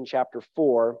 Revelation chapter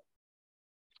 4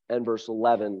 and verse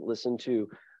 11. Listen to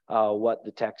what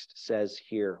the text says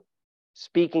here.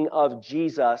 Speaking of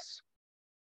Jesus,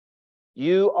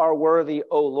 you are worthy,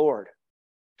 O Lord,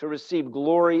 to receive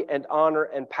glory and honor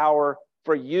and power,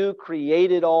 for you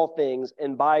created all things,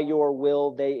 and by your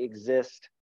will they exist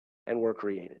and were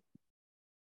created.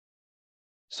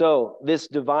 So this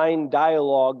divine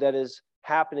dialogue that is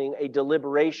happening, a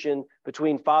deliberation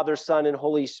between Father, Son, and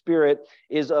Holy Spirit,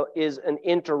 is an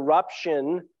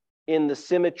interruption in the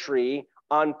symmetry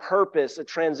on purpose, a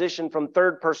transition from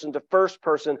third person to first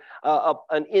person,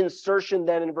 an insertion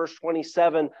then in verse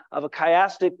 27 of a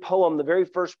chiastic poem, the very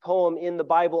first poem in the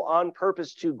Bible, on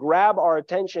purpose to grab our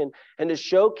attention and to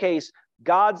showcase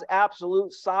God's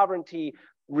absolute sovereignty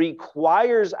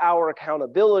requires our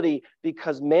accountability,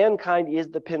 because mankind is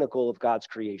the pinnacle of God's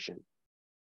creation.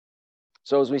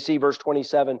 So as we see verse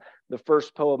 27, the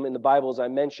first poem in the Bible, as I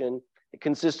mentioned, it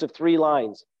consists of 3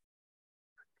 lines.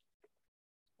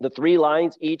 The 3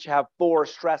 lines each have 4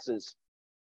 stresses.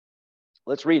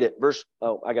 Let's read it.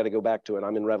 I got to go back to it.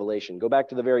 I'm in Revelation. Go back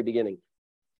to the very beginning.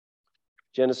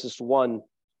 Genesis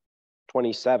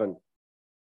 1:27.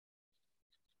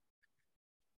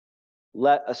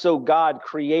 So God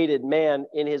created man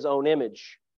in his own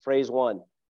image, phrase 1.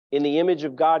 In the image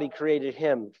of God, he created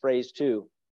him, phrase 2.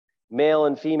 Male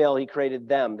and female, he created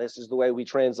them. This is the way we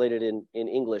translate it in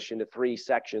English into 3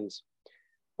 sections.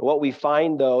 What we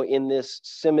find, though, in this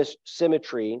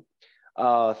symmetry,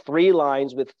 3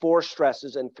 lines with 4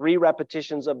 stresses and 3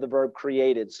 repetitions of the verb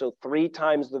created. So 3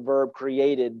 times the verb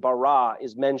created, bara,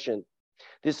 is mentioned.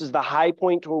 This is the high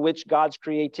point toward which God's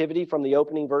creativity from the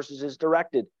opening verses is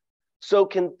directed. So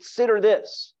consider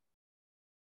this.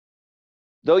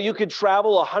 Though you could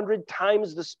travel 100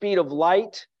 times the speed of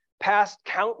light, past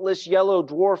countless yellow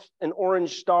dwarf and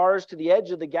orange stars to the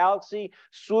edge of the galaxy,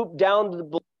 swoop down to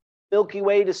the Milky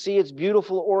Way to see its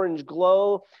beautiful orange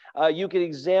glow. You could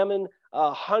examine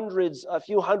a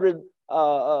few hundred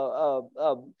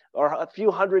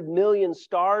million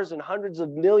stars and hundreds of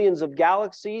millions of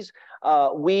galaxies.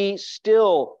 We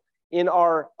still, in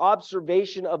our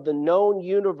observation of the known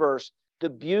universe, the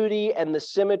beauty and the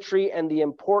symmetry and the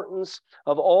importance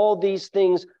of all these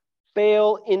things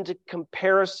fail into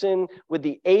comparison with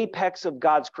the apex of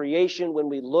God's creation when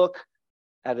we look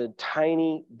at a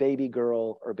tiny baby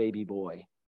girl or baby boy.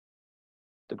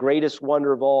 The greatest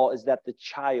wonder of all is that the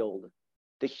child,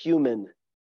 the human,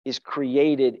 is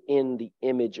created in the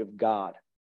image of God.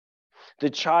 The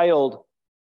child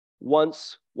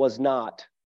once was not,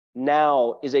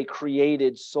 now is a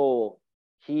created soul.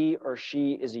 He or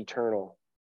she is eternal.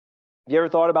 Have you ever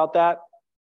thought about that?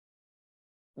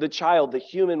 The child, the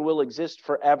human, will exist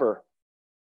forever.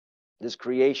 This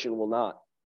creation will not.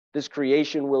 This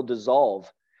creation will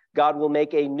dissolve. God will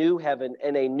make a new heaven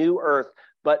and a new earth,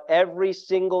 but every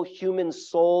single human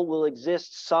soul will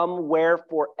exist somewhere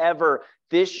forever.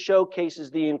 This showcases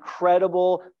the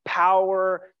incredible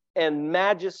power and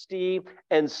majesty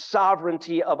and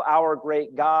sovereignty of our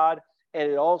great God,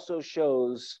 and it also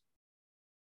shows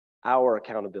our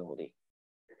accountability.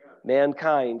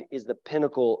 Mankind is the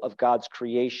pinnacle of God's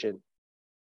creation.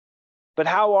 But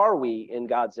how are we in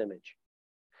God's image?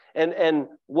 And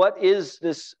what is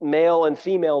this male and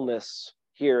femaleness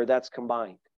here that's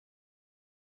combined?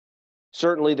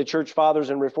 Certainly the church fathers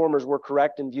and reformers were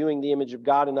correct in viewing the image of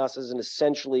God in us as an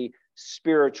essentially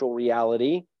spiritual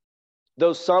reality.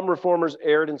 Though some reformers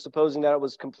erred in supposing that it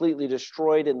was completely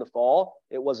destroyed in the fall,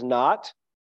 it was not.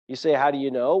 You say, how do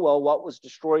you know? Well, what was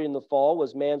destroyed in the fall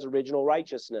was man's original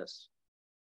righteousness.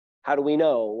 How do we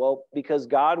know? Well, because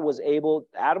Adam was able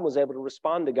to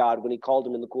respond to God when he called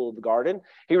him in the cool of the garden.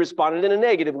 He responded in a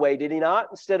negative way, did he not?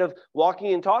 Instead of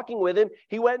walking and talking with him,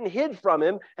 he went and hid from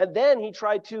him. And then he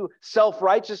tried to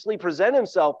self-righteously present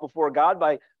himself before God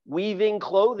by weaving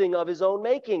clothing of his own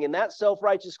making. And that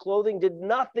self-righteous clothing did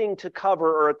nothing to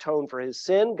cover or atone for his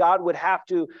sin. God would have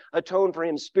to atone for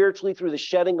him spiritually through the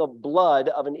shedding of blood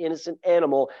of an innocent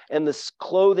animal. And the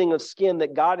clothing of skin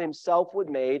that God himself would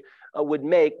make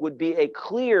would be a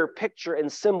clear picture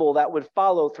and symbol that would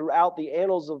follow throughout the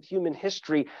annals of human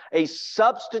history. A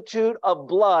substitute of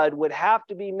blood would have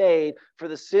to be made for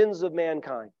the sins of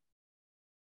mankind.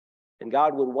 And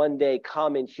God would one day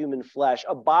come in human flesh.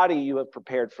 A body you have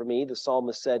prepared for me, the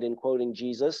psalmist said in quoting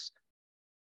Jesus,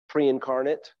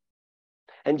 pre-incarnate.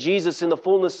 And Jesus in the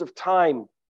fullness of time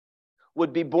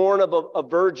would be born of a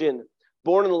virgin,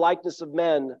 born in the likeness of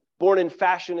men, born in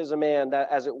fashion as a man,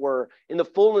 as it were. In the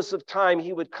fullness of time,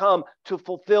 he would come to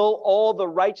fulfill all the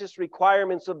righteous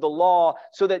requirements of the law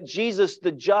so that Jesus,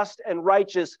 the just and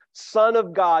righteous Son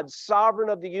of God,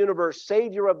 sovereign of the universe,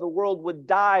 Savior of the world, would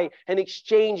die and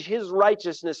exchange his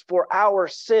righteousness for our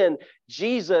sin.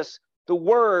 Jesus, the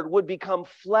Word, would become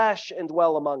flesh and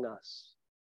dwell among us.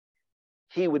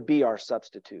 He would be our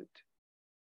substitute.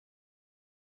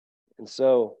 And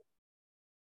so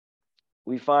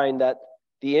we find that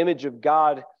the image of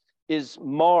God is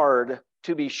marred,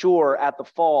 to be sure, at the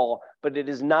fall, but it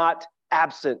is not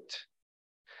absent.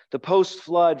 The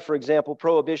post-flood, for example,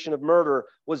 prohibition of murder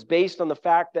was based on the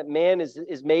fact that man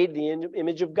is made in the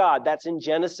image of God. That's in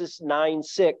Genesis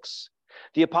 9:6.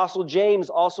 The Apostle James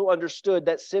also understood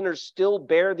that sinners still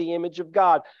bear the image of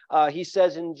God. He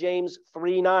says in James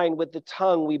 3:9, with the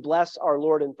tongue we bless our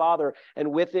Lord and Father,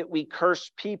 and with it we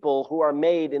curse people who are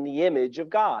made in the image of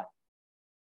God.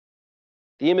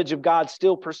 The image of God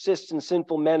still persists in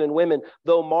sinful men and women,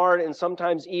 though marred and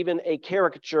sometimes even a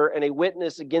caricature and a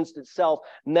witness against itself.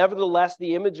 Nevertheless,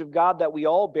 the image of God that we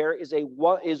all bear is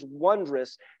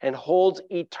wondrous and holds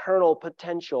eternal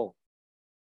potential.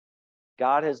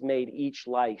 God has made each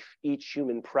life, each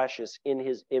human precious in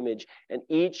his image, and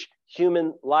each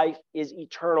human life is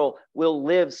eternal, will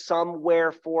live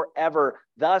somewhere forever.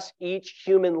 Thus, each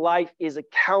human life is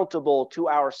accountable to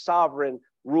our sovereign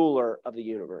ruler of the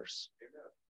universe.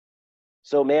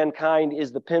 So mankind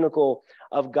is the pinnacle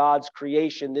of God's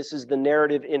creation. This is the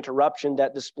narrative interruption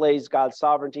that displays God's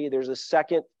sovereignty. There's a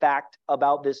second fact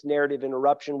about this narrative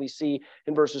interruption we see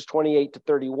in verses 28 to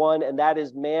 31, and that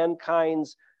is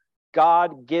mankind's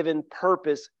God-given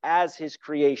purpose as his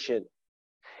creation.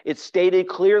 It's stated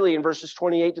clearly in verses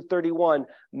 28 to 31,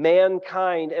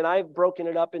 mankind, and I've broken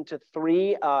it up into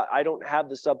three. I don't have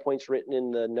the subpoints written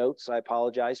in the notes. I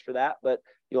apologize for that, but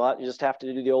you just have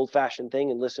to do the old-fashioned thing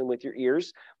and listen with your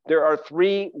ears. There are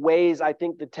three ways I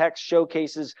think the text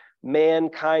showcases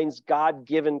mankind's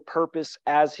God-given purpose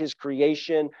as his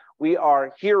creation. We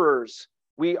are hearers,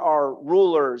 we are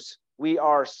rulers, we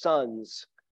are sons.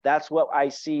 That's what I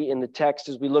see in the text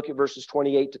as we look at verses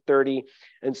 28 to 30.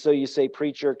 And so you say,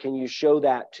 preacher, can you show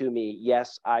that to me?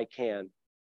 Yes, I can.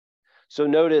 So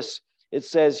notice it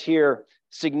says here,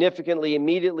 significantly,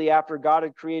 immediately after God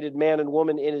had created man and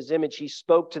woman in his image, he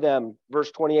spoke to them, verse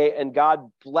 28, and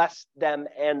God blessed them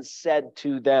and said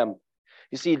to them.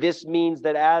 You see, this means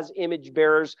that as image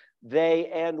bearers, they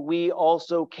and we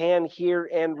also can hear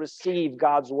and receive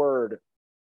God's word.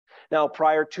 Now,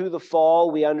 prior to the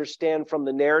fall, we understand from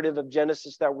the narrative of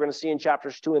Genesis that we're going to see in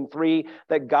chapters 2 and 3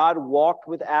 that God walked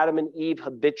with Adam and Eve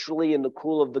habitually in the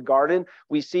cool of the garden.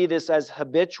 We see this as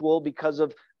habitual because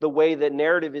of the way the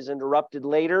narrative is interrupted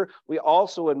later. We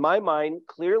also, in my mind,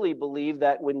 clearly believe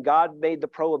that when God made the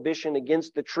prohibition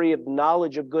against the tree of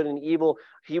knowledge of good and evil,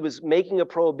 he was making a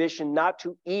prohibition not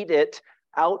to eat it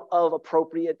out of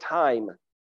appropriate time.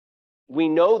 We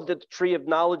know that the tree of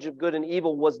knowledge of good and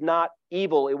evil was not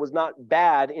evil. It was not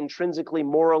bad, intrinsically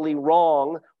morally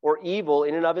wrong or evil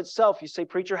in and of itself. You say,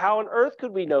 preacher, how on earth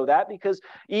could we know that? Because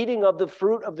eating of the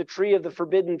fruit of the tree of the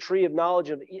forbidden tree of knowledge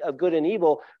of good and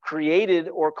evil created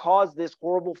or caused this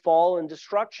horrible fall and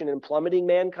destruction and plummeting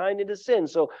mankind into sin.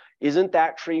 So isn't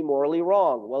that tree morally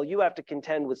wrong? Well, you have to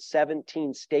contend with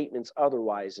 17 statements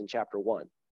otherwise in chapter 1.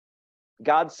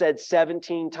 God said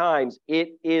 17 times,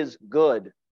 it is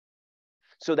good.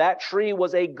 So that tree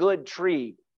was a good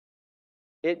tree.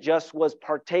 It just was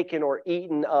partaken or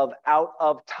eaten of out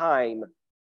of time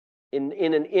in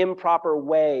an improper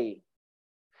way.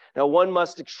 Now, one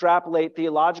must extrapolate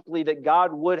theologically that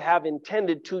God would have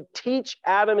intended to teach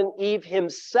Adam and Eve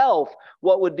himself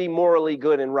what would be morally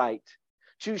good and right,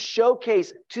 to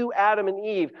showcase to Adam and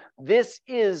Eve, this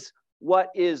is what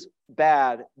is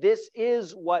bad. This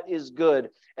is what is good.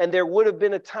 And there would have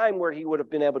been a time where he would have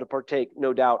been able to partake,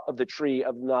 no doubt, of the tree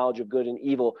of knowledge of good and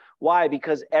evil. Why?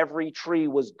 Because every tree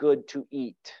was good to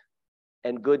eat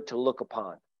and good to look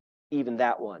upon, even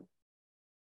that one.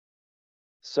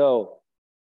 So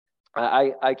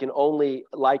I can only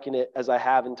liken it, as I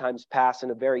have in times past, in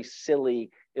a very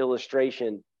silly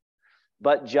illustration.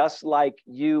 But just like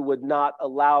you would not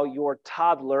allow your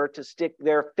toddler to stick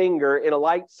their finger in a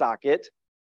light socket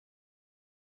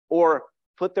or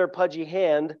put their pudgy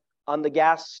hand on the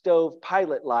gas stove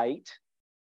pilot light,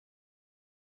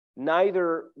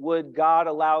 neither would God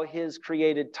allow his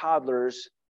created toddlers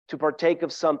to partake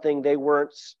of something they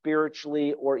weren't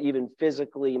spiritually or even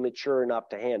physically mature enough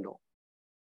to handle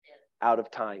out of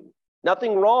time.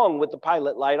 Nothing wrong with the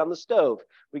pilot light on the stove.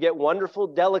 We get wonderful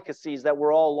delicacies that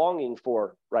we're all longing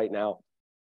for right now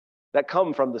that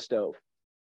come from the stove.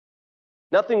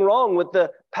 Nothing wrong with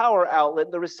the power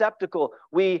outlet, the receptacle.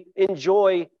 We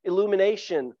enjoy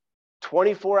illumination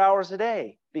 24 hours a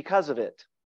day because of it.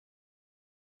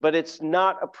 But it's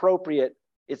not appropriate.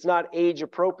 It's not age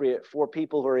appropriate for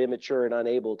people who are immature and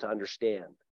unable to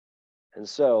understand. And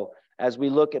so, as we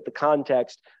look at the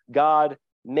context, God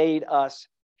made us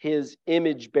his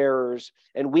image bearers,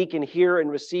 and we can hear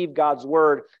and receive God's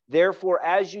word. Therefore,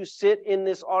 as you sit in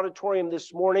this auditorium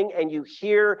this morning and you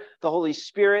hear the Holy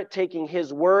Spirit taking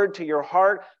his word to your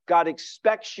heart, God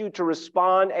expects you to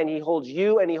respond, and he holds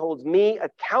you and he holds me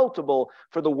accountable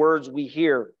for the words we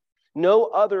hear. No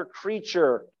other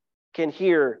creature can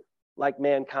hear like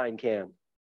mankind can.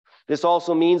 This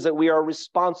also means that we are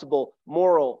responsible,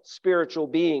 moral, spiritual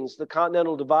beings. The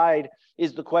continental divide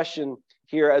is the question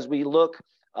here as we look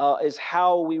is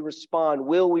how we respond.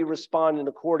 Will we respond in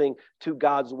according to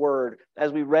God's word?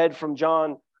 As we read from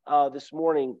John this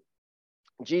morning,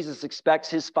 Jesus expects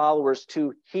his followers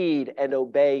to heed and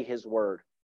obey his word.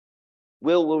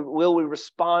 Will we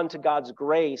respond to God's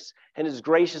grace and his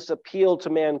gracious appeal to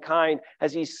mankind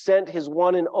as he sent his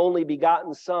one and only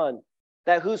begotten Son,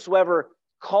 that whosoever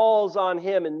calls on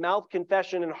him in mouth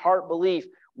confession and heart belief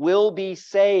will be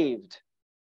saved?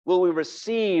 Will we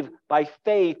receive by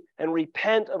faith and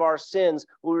repent of our sins?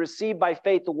 Will we receive by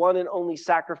faith the one and only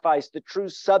sacrifice, the true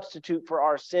substitute for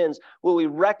our sins? Will we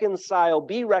be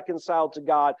reconciled to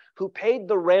God, who paid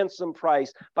the ransom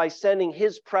price by sending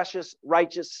his precious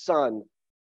righteous Son?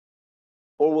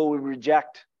 Or will we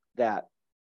reject that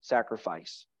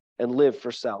sacrifice and live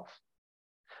for self?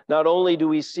 Not only do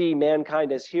we see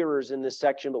mankind as hearers in this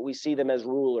section, but we see them as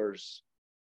rulers.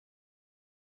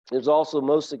 It's also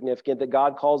most significant that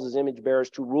God calls his image bearers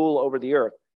to rule over the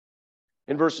earth.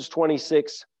 In verses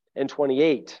 26 and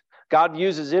 28, God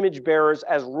views his image bearers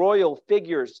as royal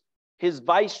figures, his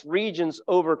vice regents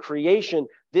over creation.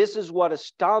 This is what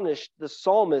astonished the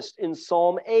psalmist in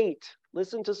Psalm 8.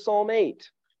 Listen to Psalm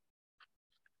 8.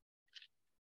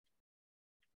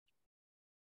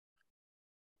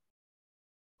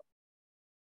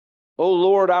 O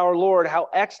Lord, our Lord, how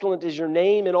excellent is your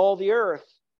name in all the earth,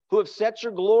 who have set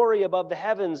your glory above the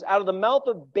heavens. Out of the mouth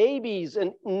of babies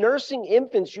and nursing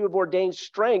infants you have ordained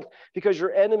strength, because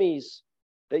your enemies,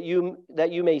 that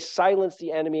you may silence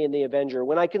the enemy and the avenger.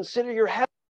 When I consider your heaven,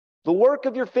 the work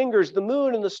of your fingers, the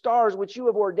moon and the stars which you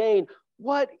have ordained,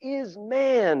 what is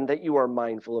man that you are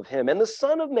mindful of him, and the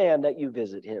son of man that you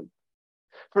visit him?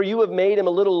 For you have made him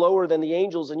a little lower than the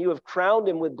angels, and you have crowned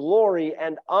him with glory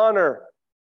and honor.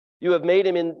 You have made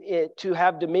him to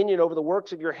have dominion over the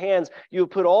works of your hands. You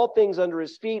have put all things under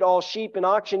his feet, all sheep and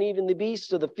oxen, even the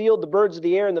beasts of the field, the birds of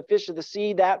the air, and the fish of the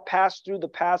sea that pass through the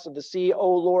paths of the sea. O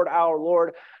Lord, our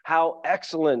Lord, how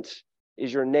excellent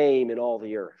is your name in all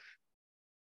the earth.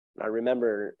 And I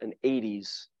remember an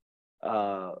 80s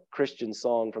Christian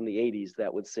song from the 80s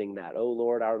that would sing that. O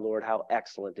Lord, our Lord, how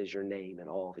excellent is your name in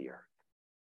all the earth.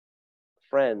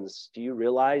 Friends, do you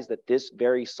realize that this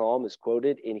very psalm is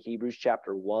quoted in Hebrews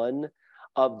chapter 1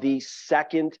 of the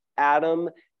second Adam,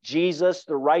 Jesus,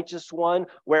 the righteous one,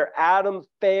 where Adam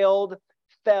fell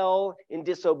in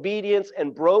disobedience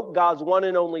and broke God's one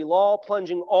and only law,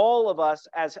 plunging all of us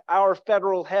as our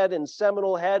federal head and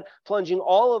seminal head, plunging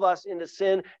all of us into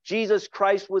sin. Jesus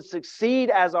Christ would succeed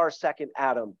as our second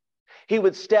Adam. He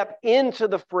would step into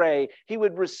the fray. He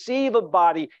would receive a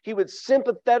body. He would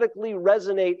sympathetically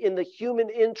resonate in the human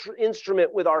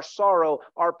instrument with our sorrow,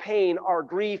 our pain, our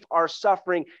grief, our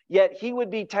suffering. Yet he would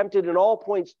be tempted in all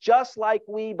points just like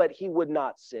we, but he would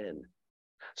not sin.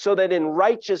 So that in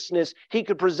righteousness, he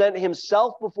could present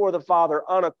himself before the Father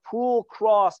on a cruel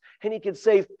cross, and he could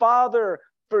say, Father,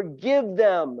 forgive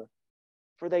them,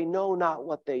 for they know not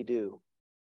what they do.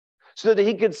 So that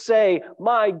he could say,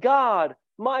 my God,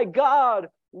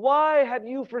 why have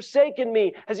you forsaken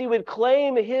me? As he would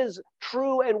claim his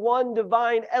true and one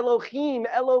divine Elohim,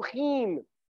 Elohim.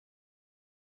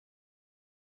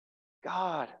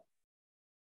 God,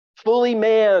 fully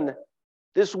man,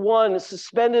 this one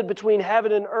suspended between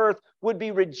heaven and earth would be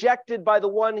rejected by the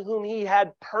one whom he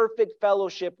had perfect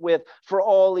fellowship with for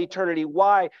all eternity.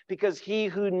 Why? Because he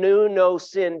who knew no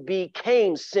sin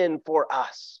became sin for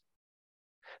us,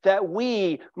 that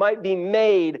we might be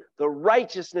made the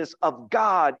righteousness of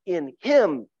God in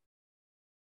him.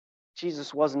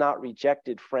 Jesus was not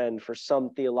rejected, friend, for some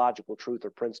theological truth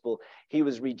or principle. He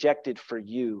was rejected for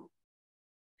you.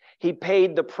 He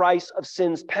paid the price of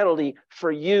sin's penalty for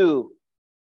you.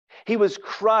 He was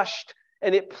crushed,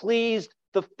 and it pleased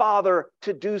the Father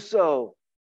to do so.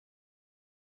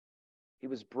 He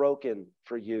was broken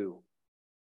for you.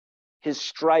 His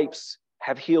stripes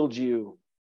have healed you.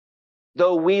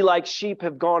 Though we like sheep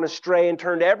have gone astray and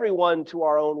turned everyone to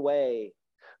our own way,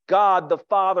 God the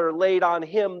Father laid on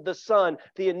him, the Son,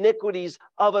 the iniquities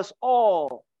of us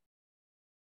all.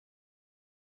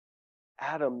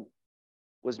 Adam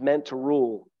was meant to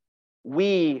rule.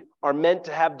 We are meant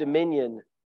to have dominion.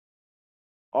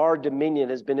 Our dominion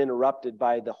has been interrupted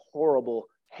by the horrible,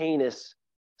 heinous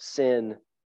sin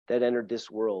that entered this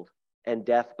world, and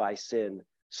death by sin,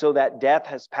 so that death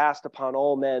has passed upon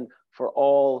all men, for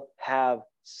all have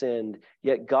sinned.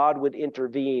 Yet God would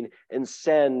intervene and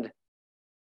send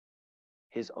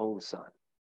his own Son,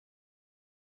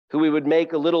 who he would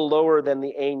make a little lower than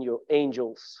the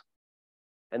angels,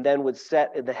 and then would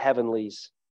set in the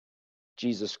heavenlies,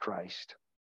 Jesus Christ.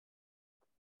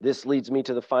 This leads me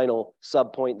to the final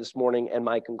subpoint this morning and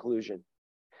my conclusion.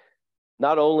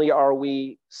 Not only are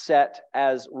we set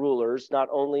as rulers, not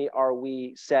only are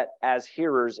we set as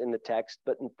hearers in the text,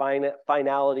 but in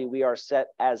finality, we are set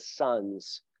as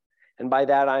sons. And by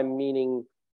that, I'm meaning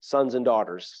sons and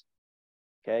daughters.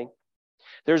 Okay?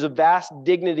 There's a vast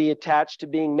dignity attached to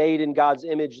being made in God's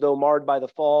image, though marred by the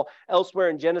fall. Elsewhere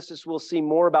in Genesis, we'll see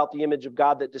more about the image of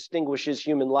God that distinguishes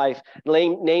human life,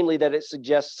 namely that it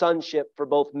suggests sonship for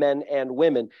both men and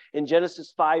women. In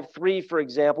Genesis 5:3, for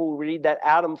example, we read that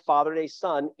Adam fathered a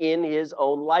son in his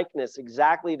own likeness,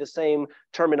 exactly the same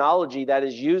terminology that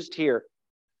is used here.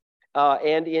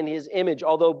 And in his image.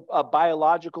 Although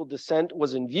biological descent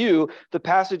was in view, the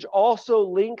passage also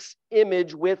links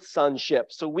image with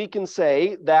sonship. So we can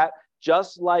say that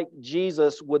just like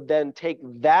Jesus would then take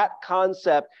that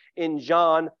concept in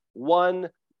John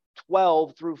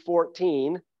 1:12 through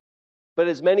 14, but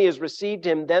as many as received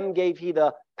him, them gave he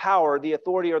the power, the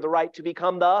authority, or the right to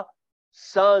become the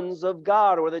sons of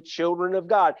God, or the children of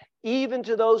God, even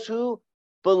to those who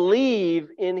believe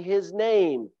in his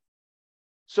name.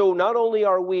 So not only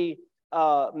are we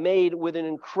made with an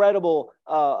incredible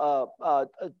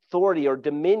authority or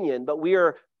dominion, but we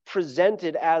are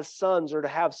presented as sons, or to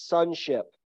have sonship.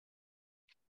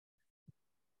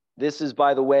 This is,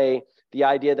 by the way, the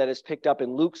idea that is picked up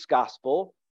in Luke's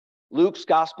gospel. Luke's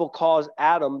gospel calls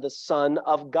Adam the son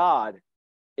of God.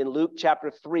 In Luke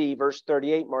chapter 3, verse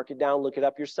 38, mark it down, look it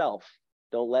up yourself.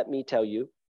 Don't let me tell you.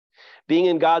 Being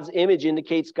in God's image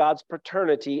indicates God's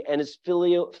paternity and his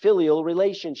filial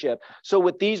relationship. So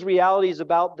with these realities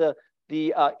about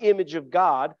the image of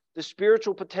God, the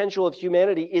spiritual potential of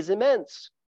humanity is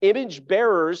immense. Image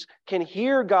bearers can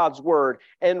hear God's word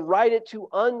and ride it to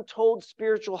untold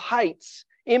spiritual heights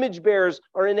Image bearers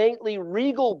are innately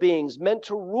regal beings meant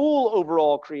to rule over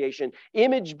all creation.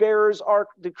 Image bearers are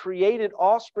the created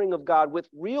offspring of God with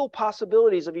real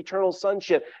possibilities of eternal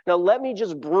sonship. Now, let me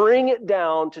just bring it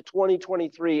down to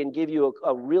 2023 and give you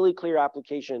a really clear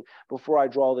application before I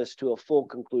draw this to a full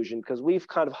conclusion, because we've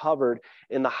kind of hovered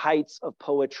in the heights of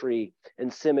poetry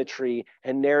and symmetry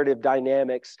and narrative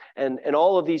dynamics and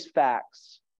all of these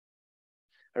facts.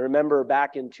 I remember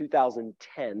back in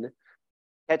 2010,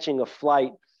 catching a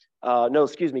flight,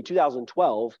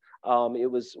 2012.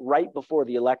 It was right before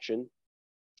the election.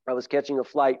 I was catching a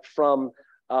flight from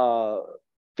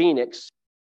Phoenix,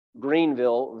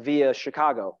 Greenville via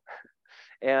Chicago.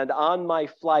 And on my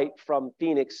flight from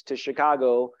Phoenix to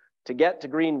Chicago, to get to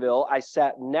Greenville, I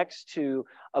sat next to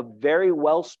a very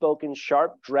well-spoken,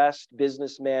 sharp-dressed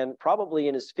businessman, probably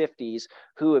in his 50s,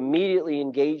 who immediately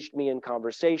engaged me in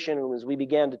conversation. And as we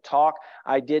began to talk,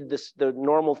 I did the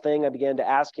normal thing. I began to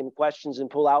ask him questions and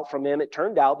pull out from him. It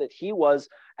turned out that he was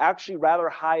actually rather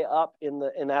high up in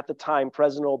at the time,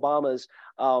 President Obama's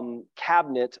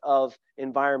cabinet of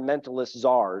environmentalist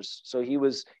czars. So he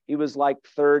was like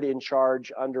third in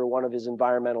charge under one of his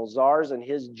environmental czars, and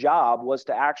his job was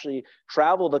to actually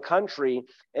travel the country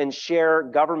and share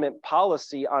government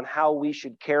policy on how we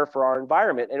should care for our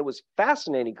environment. And it was a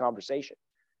fascinating conversation.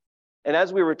 And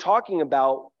as we were talking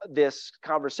about this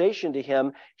conversation to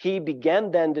him, he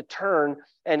began then to turn,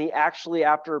 and he actually,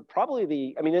 after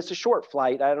probably it's a short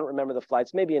flight. I don't remember the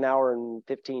flights, maybe an hour and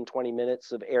 15, 20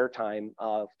 minutes of airtime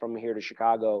from here to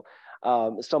Chicago,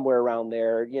 somewhere around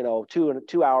there,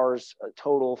 2 hours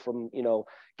total from,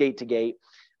 gate to gate.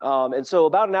 And so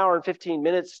about an hour and 15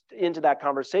 minutes into that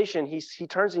conversation, he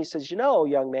turns and he says,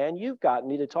 young man, you've gotten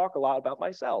me to talk a lot about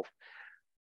myself.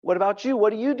 What about you?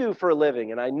 What do you do for a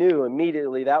living? And I knew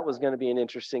immediately that was going to be an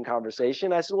interesting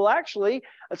conversation. I said, well, actually,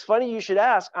 it's funny you should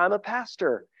ask. I'm a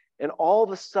pastor. And all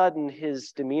of a sudden,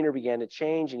 his demeanor began to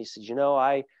change. And he said,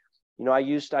 I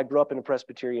grew up in a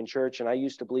Presbyterian church, and I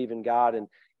used to believe in God. And,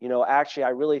 actually, I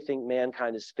really think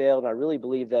mankind has failed. And I really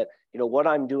believe that, what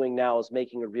I'm doing now is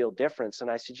making a real difference. And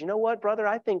I said, you know what, brother?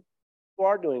 I think what you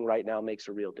are doing right now makes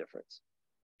a real difference.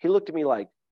 He looked at me like,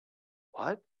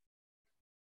 what?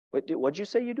 What'd you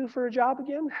say you do for a job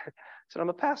again? I said, I'm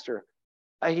a pastor.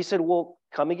 He said, well,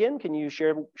 come again. Can you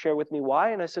share with me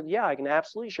why? And I said, yeah, I can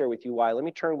absolutely share with you why. Let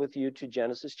me turn with you to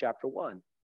Genesis chapter 1.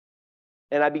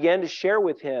 And I began to share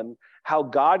with him how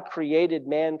God created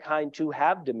mankind to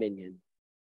have dominion,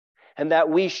 and that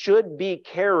we should be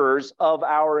carers of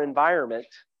our environment,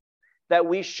 that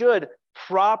we should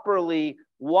properly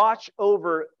watch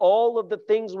over all of the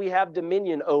things we have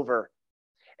dominion over.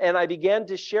 And I began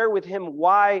to share with him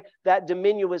why that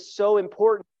dominion was so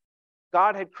important.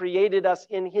 God had created us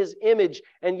in his image,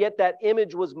 and yet that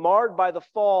image was marred by the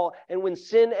fall. And when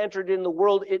sin entered in the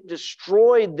world, it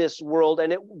destroyed this world,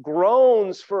 and it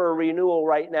groans for a renewal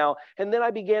right now. And then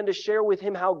I began to share with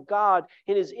him how God,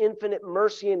 in his infinite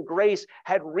mercy and grace,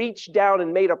 had reached down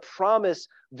and made a promise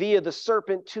via the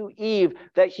serpent to Eve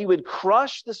that he would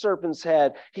crush the serpent's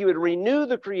head, he would renew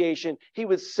the creation, he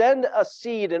would send a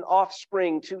seed, an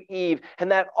offspring to Eve, and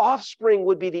that offspring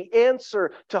would be the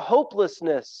answer to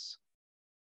hopelessness.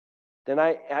 Then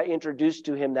I introduced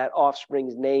to him that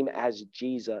offspring's name as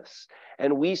Jesus.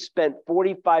 And we spent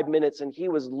 45 minutes, and he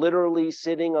was literally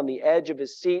sitting on the edge of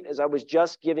his seat as I was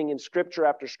just giving him scripture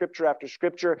after scripture after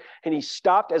scripture. And he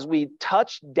stopped as we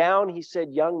touched down. He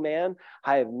said, young man,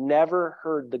 I have never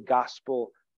heard the gospel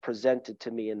presented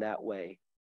to me in that way.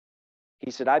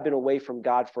 He said, I've been away from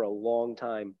God for a long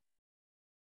time,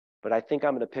 but I think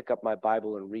I'm going to pick up my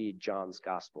Bible and read John's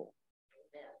gospel.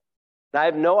 I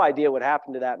have no idea what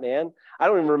happened to that man. I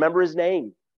don't even remember his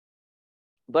name.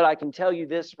 But I can tell you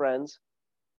this, friends,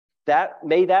 that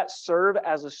may that serve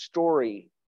as a story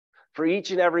for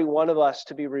each and every one of us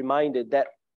to be reminded that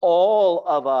all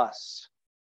of us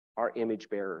are image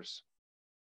bearers.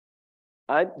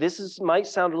 This might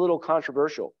sound a little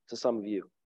controversial to some of you,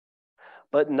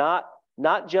 but not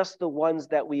just the ones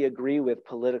that we agree with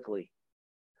politically,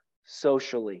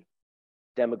 socially,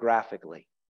 demographically.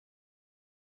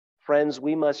 Friends,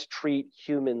 we must treat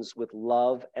humans with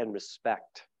love and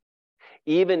respect.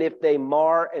 Even if they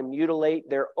mar and mutilate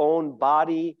their own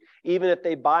body, even if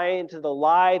they buy into the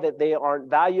lie that they aren't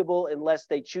valuable unless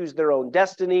they choose their own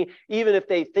destiny, even if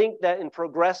they think that in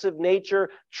progressive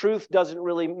nature, truth doesn't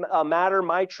really matter,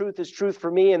 my truth is truth for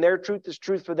me and their truth is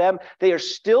truth for them, they are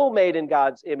still made in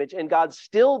God's image and God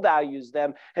still values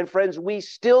them. And friends, we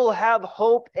still have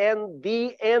hope and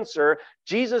the answer,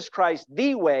 Jesus Christ,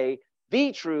 the way,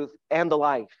 the truth, and the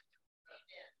life.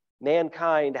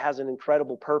 mankind has an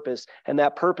incredible purpose, and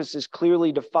that purpose is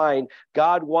clearly defined.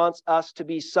 God wants us to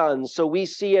be sons. So we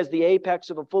see as the apex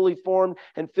of a fully formed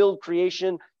and filled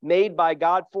creation made by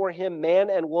God for him, man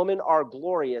and woman are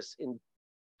glorious.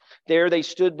 There they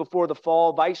stood before the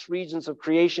fall, vice regents of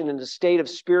creation in a state of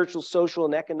spiritual, social,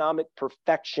 and economic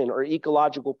perfection or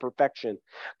ecological perfection.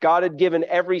 God had given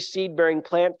every seed-bearing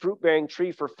plant, fruit-bearing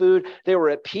tree for food. They were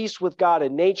at peace with God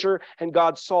and nature, and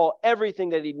God saw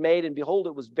everything that he'd made, and behold,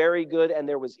 it was very good, and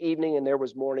there was evening, and there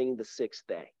was morning the sixth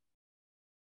day.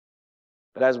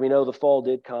 But as we know, the fall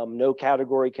did come. No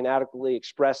category can adequately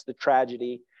express the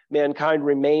tragedy. Mankind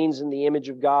remains in the image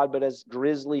of God, but as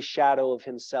grisly shadow of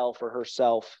himself or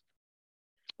herself.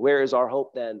 Where is our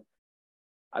hope then?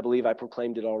 I believe I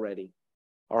proclaimed it already.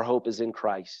 Our hope is in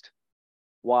Christ.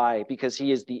 Why? Because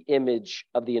he is the image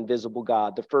of the invisible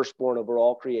God, the firstborn over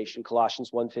all creation,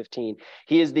 Colossians 1:15.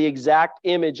 He is the exact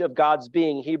image of God's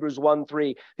being, Hebrews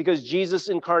 1:3. Because Jesus'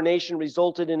 incarnation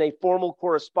resulted in a formal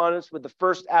correspondence with the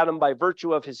first Adam by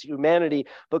virtue of his humanity,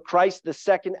 but Christ, the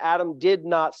second Adam, did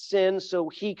not sin, so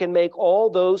he can make all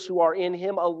those who are in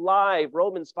him alive,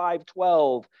 Romans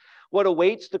 5:12. What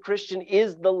awaits the Christian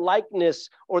is the likeness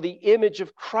or the image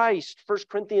of Christ. 1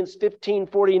 Corinthians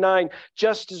 15:49,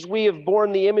 just as we have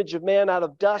borne the image of man out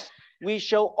of dust, we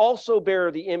shall also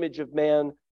bear the image of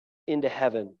man into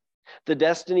heaven. The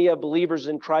destiny of believers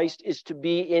in Christ is to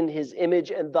be in his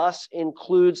image, and thus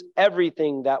includes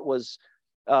everything that was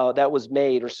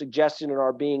made or suggested in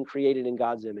our being created in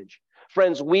God's image.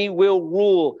 Friends, we will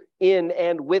rule in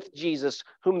and with Jesus,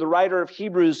 whom the writer of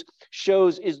Hebrews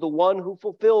shows is the one who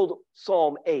fulfilled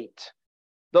Psalm 8.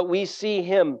 But we see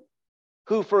him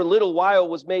who for a little while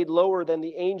was made lower than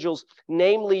the angels,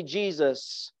 namely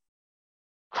Jesus,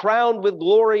 crowned with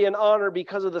glory and honor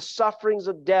because of the sufferings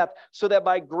of death, so that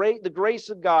by the grace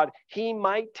of God, he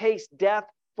might taste death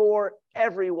for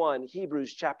everyone.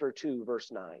 Hebrews chapter 2,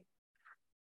 verse 9.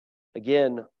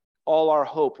 Again, all our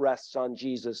hope rests on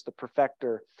Jesus, the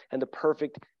perfecter and the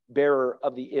perfect bearer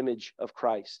of the image of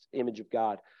Christ, image of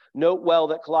God. Note well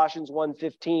that Colossians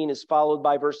 1:15 is followed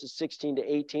by verses 16 to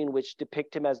 18, which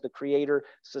depict him as the creator,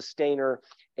 sustainer,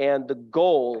 and the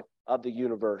goal of the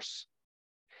universe.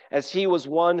 As he was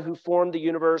one who formed the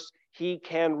universe, he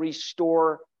can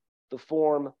restore the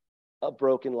form of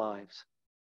broken lives.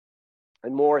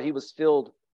 And more, he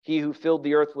who filled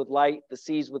the earth with light, the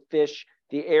seas with fish,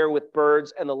 the air with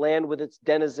birds, and the land with its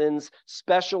denizens,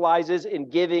 specializes in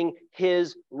giving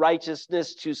his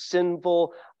righteousness to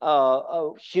sinful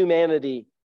humanity.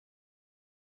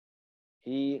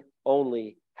 He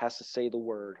only has to say the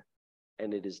word,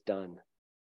 and it is done.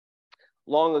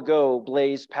 Long ago,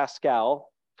 Blaise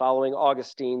Pascal, following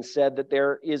Augustine, said that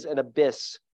there is an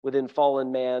abyss within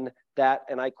fallen man that,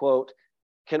 and I quote,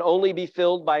 can only be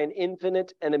filled by an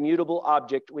infinite and immutable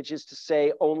object, which is to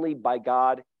say, only by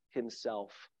God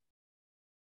himself.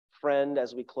 Friend,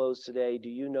 as we close today, do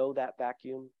you know that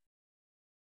vacuum?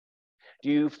 Do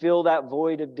you feel that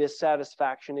void of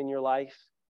dissatisfaction in your life?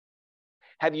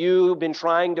 Have you been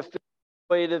trying to fill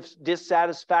the void of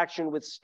dissatisfaction with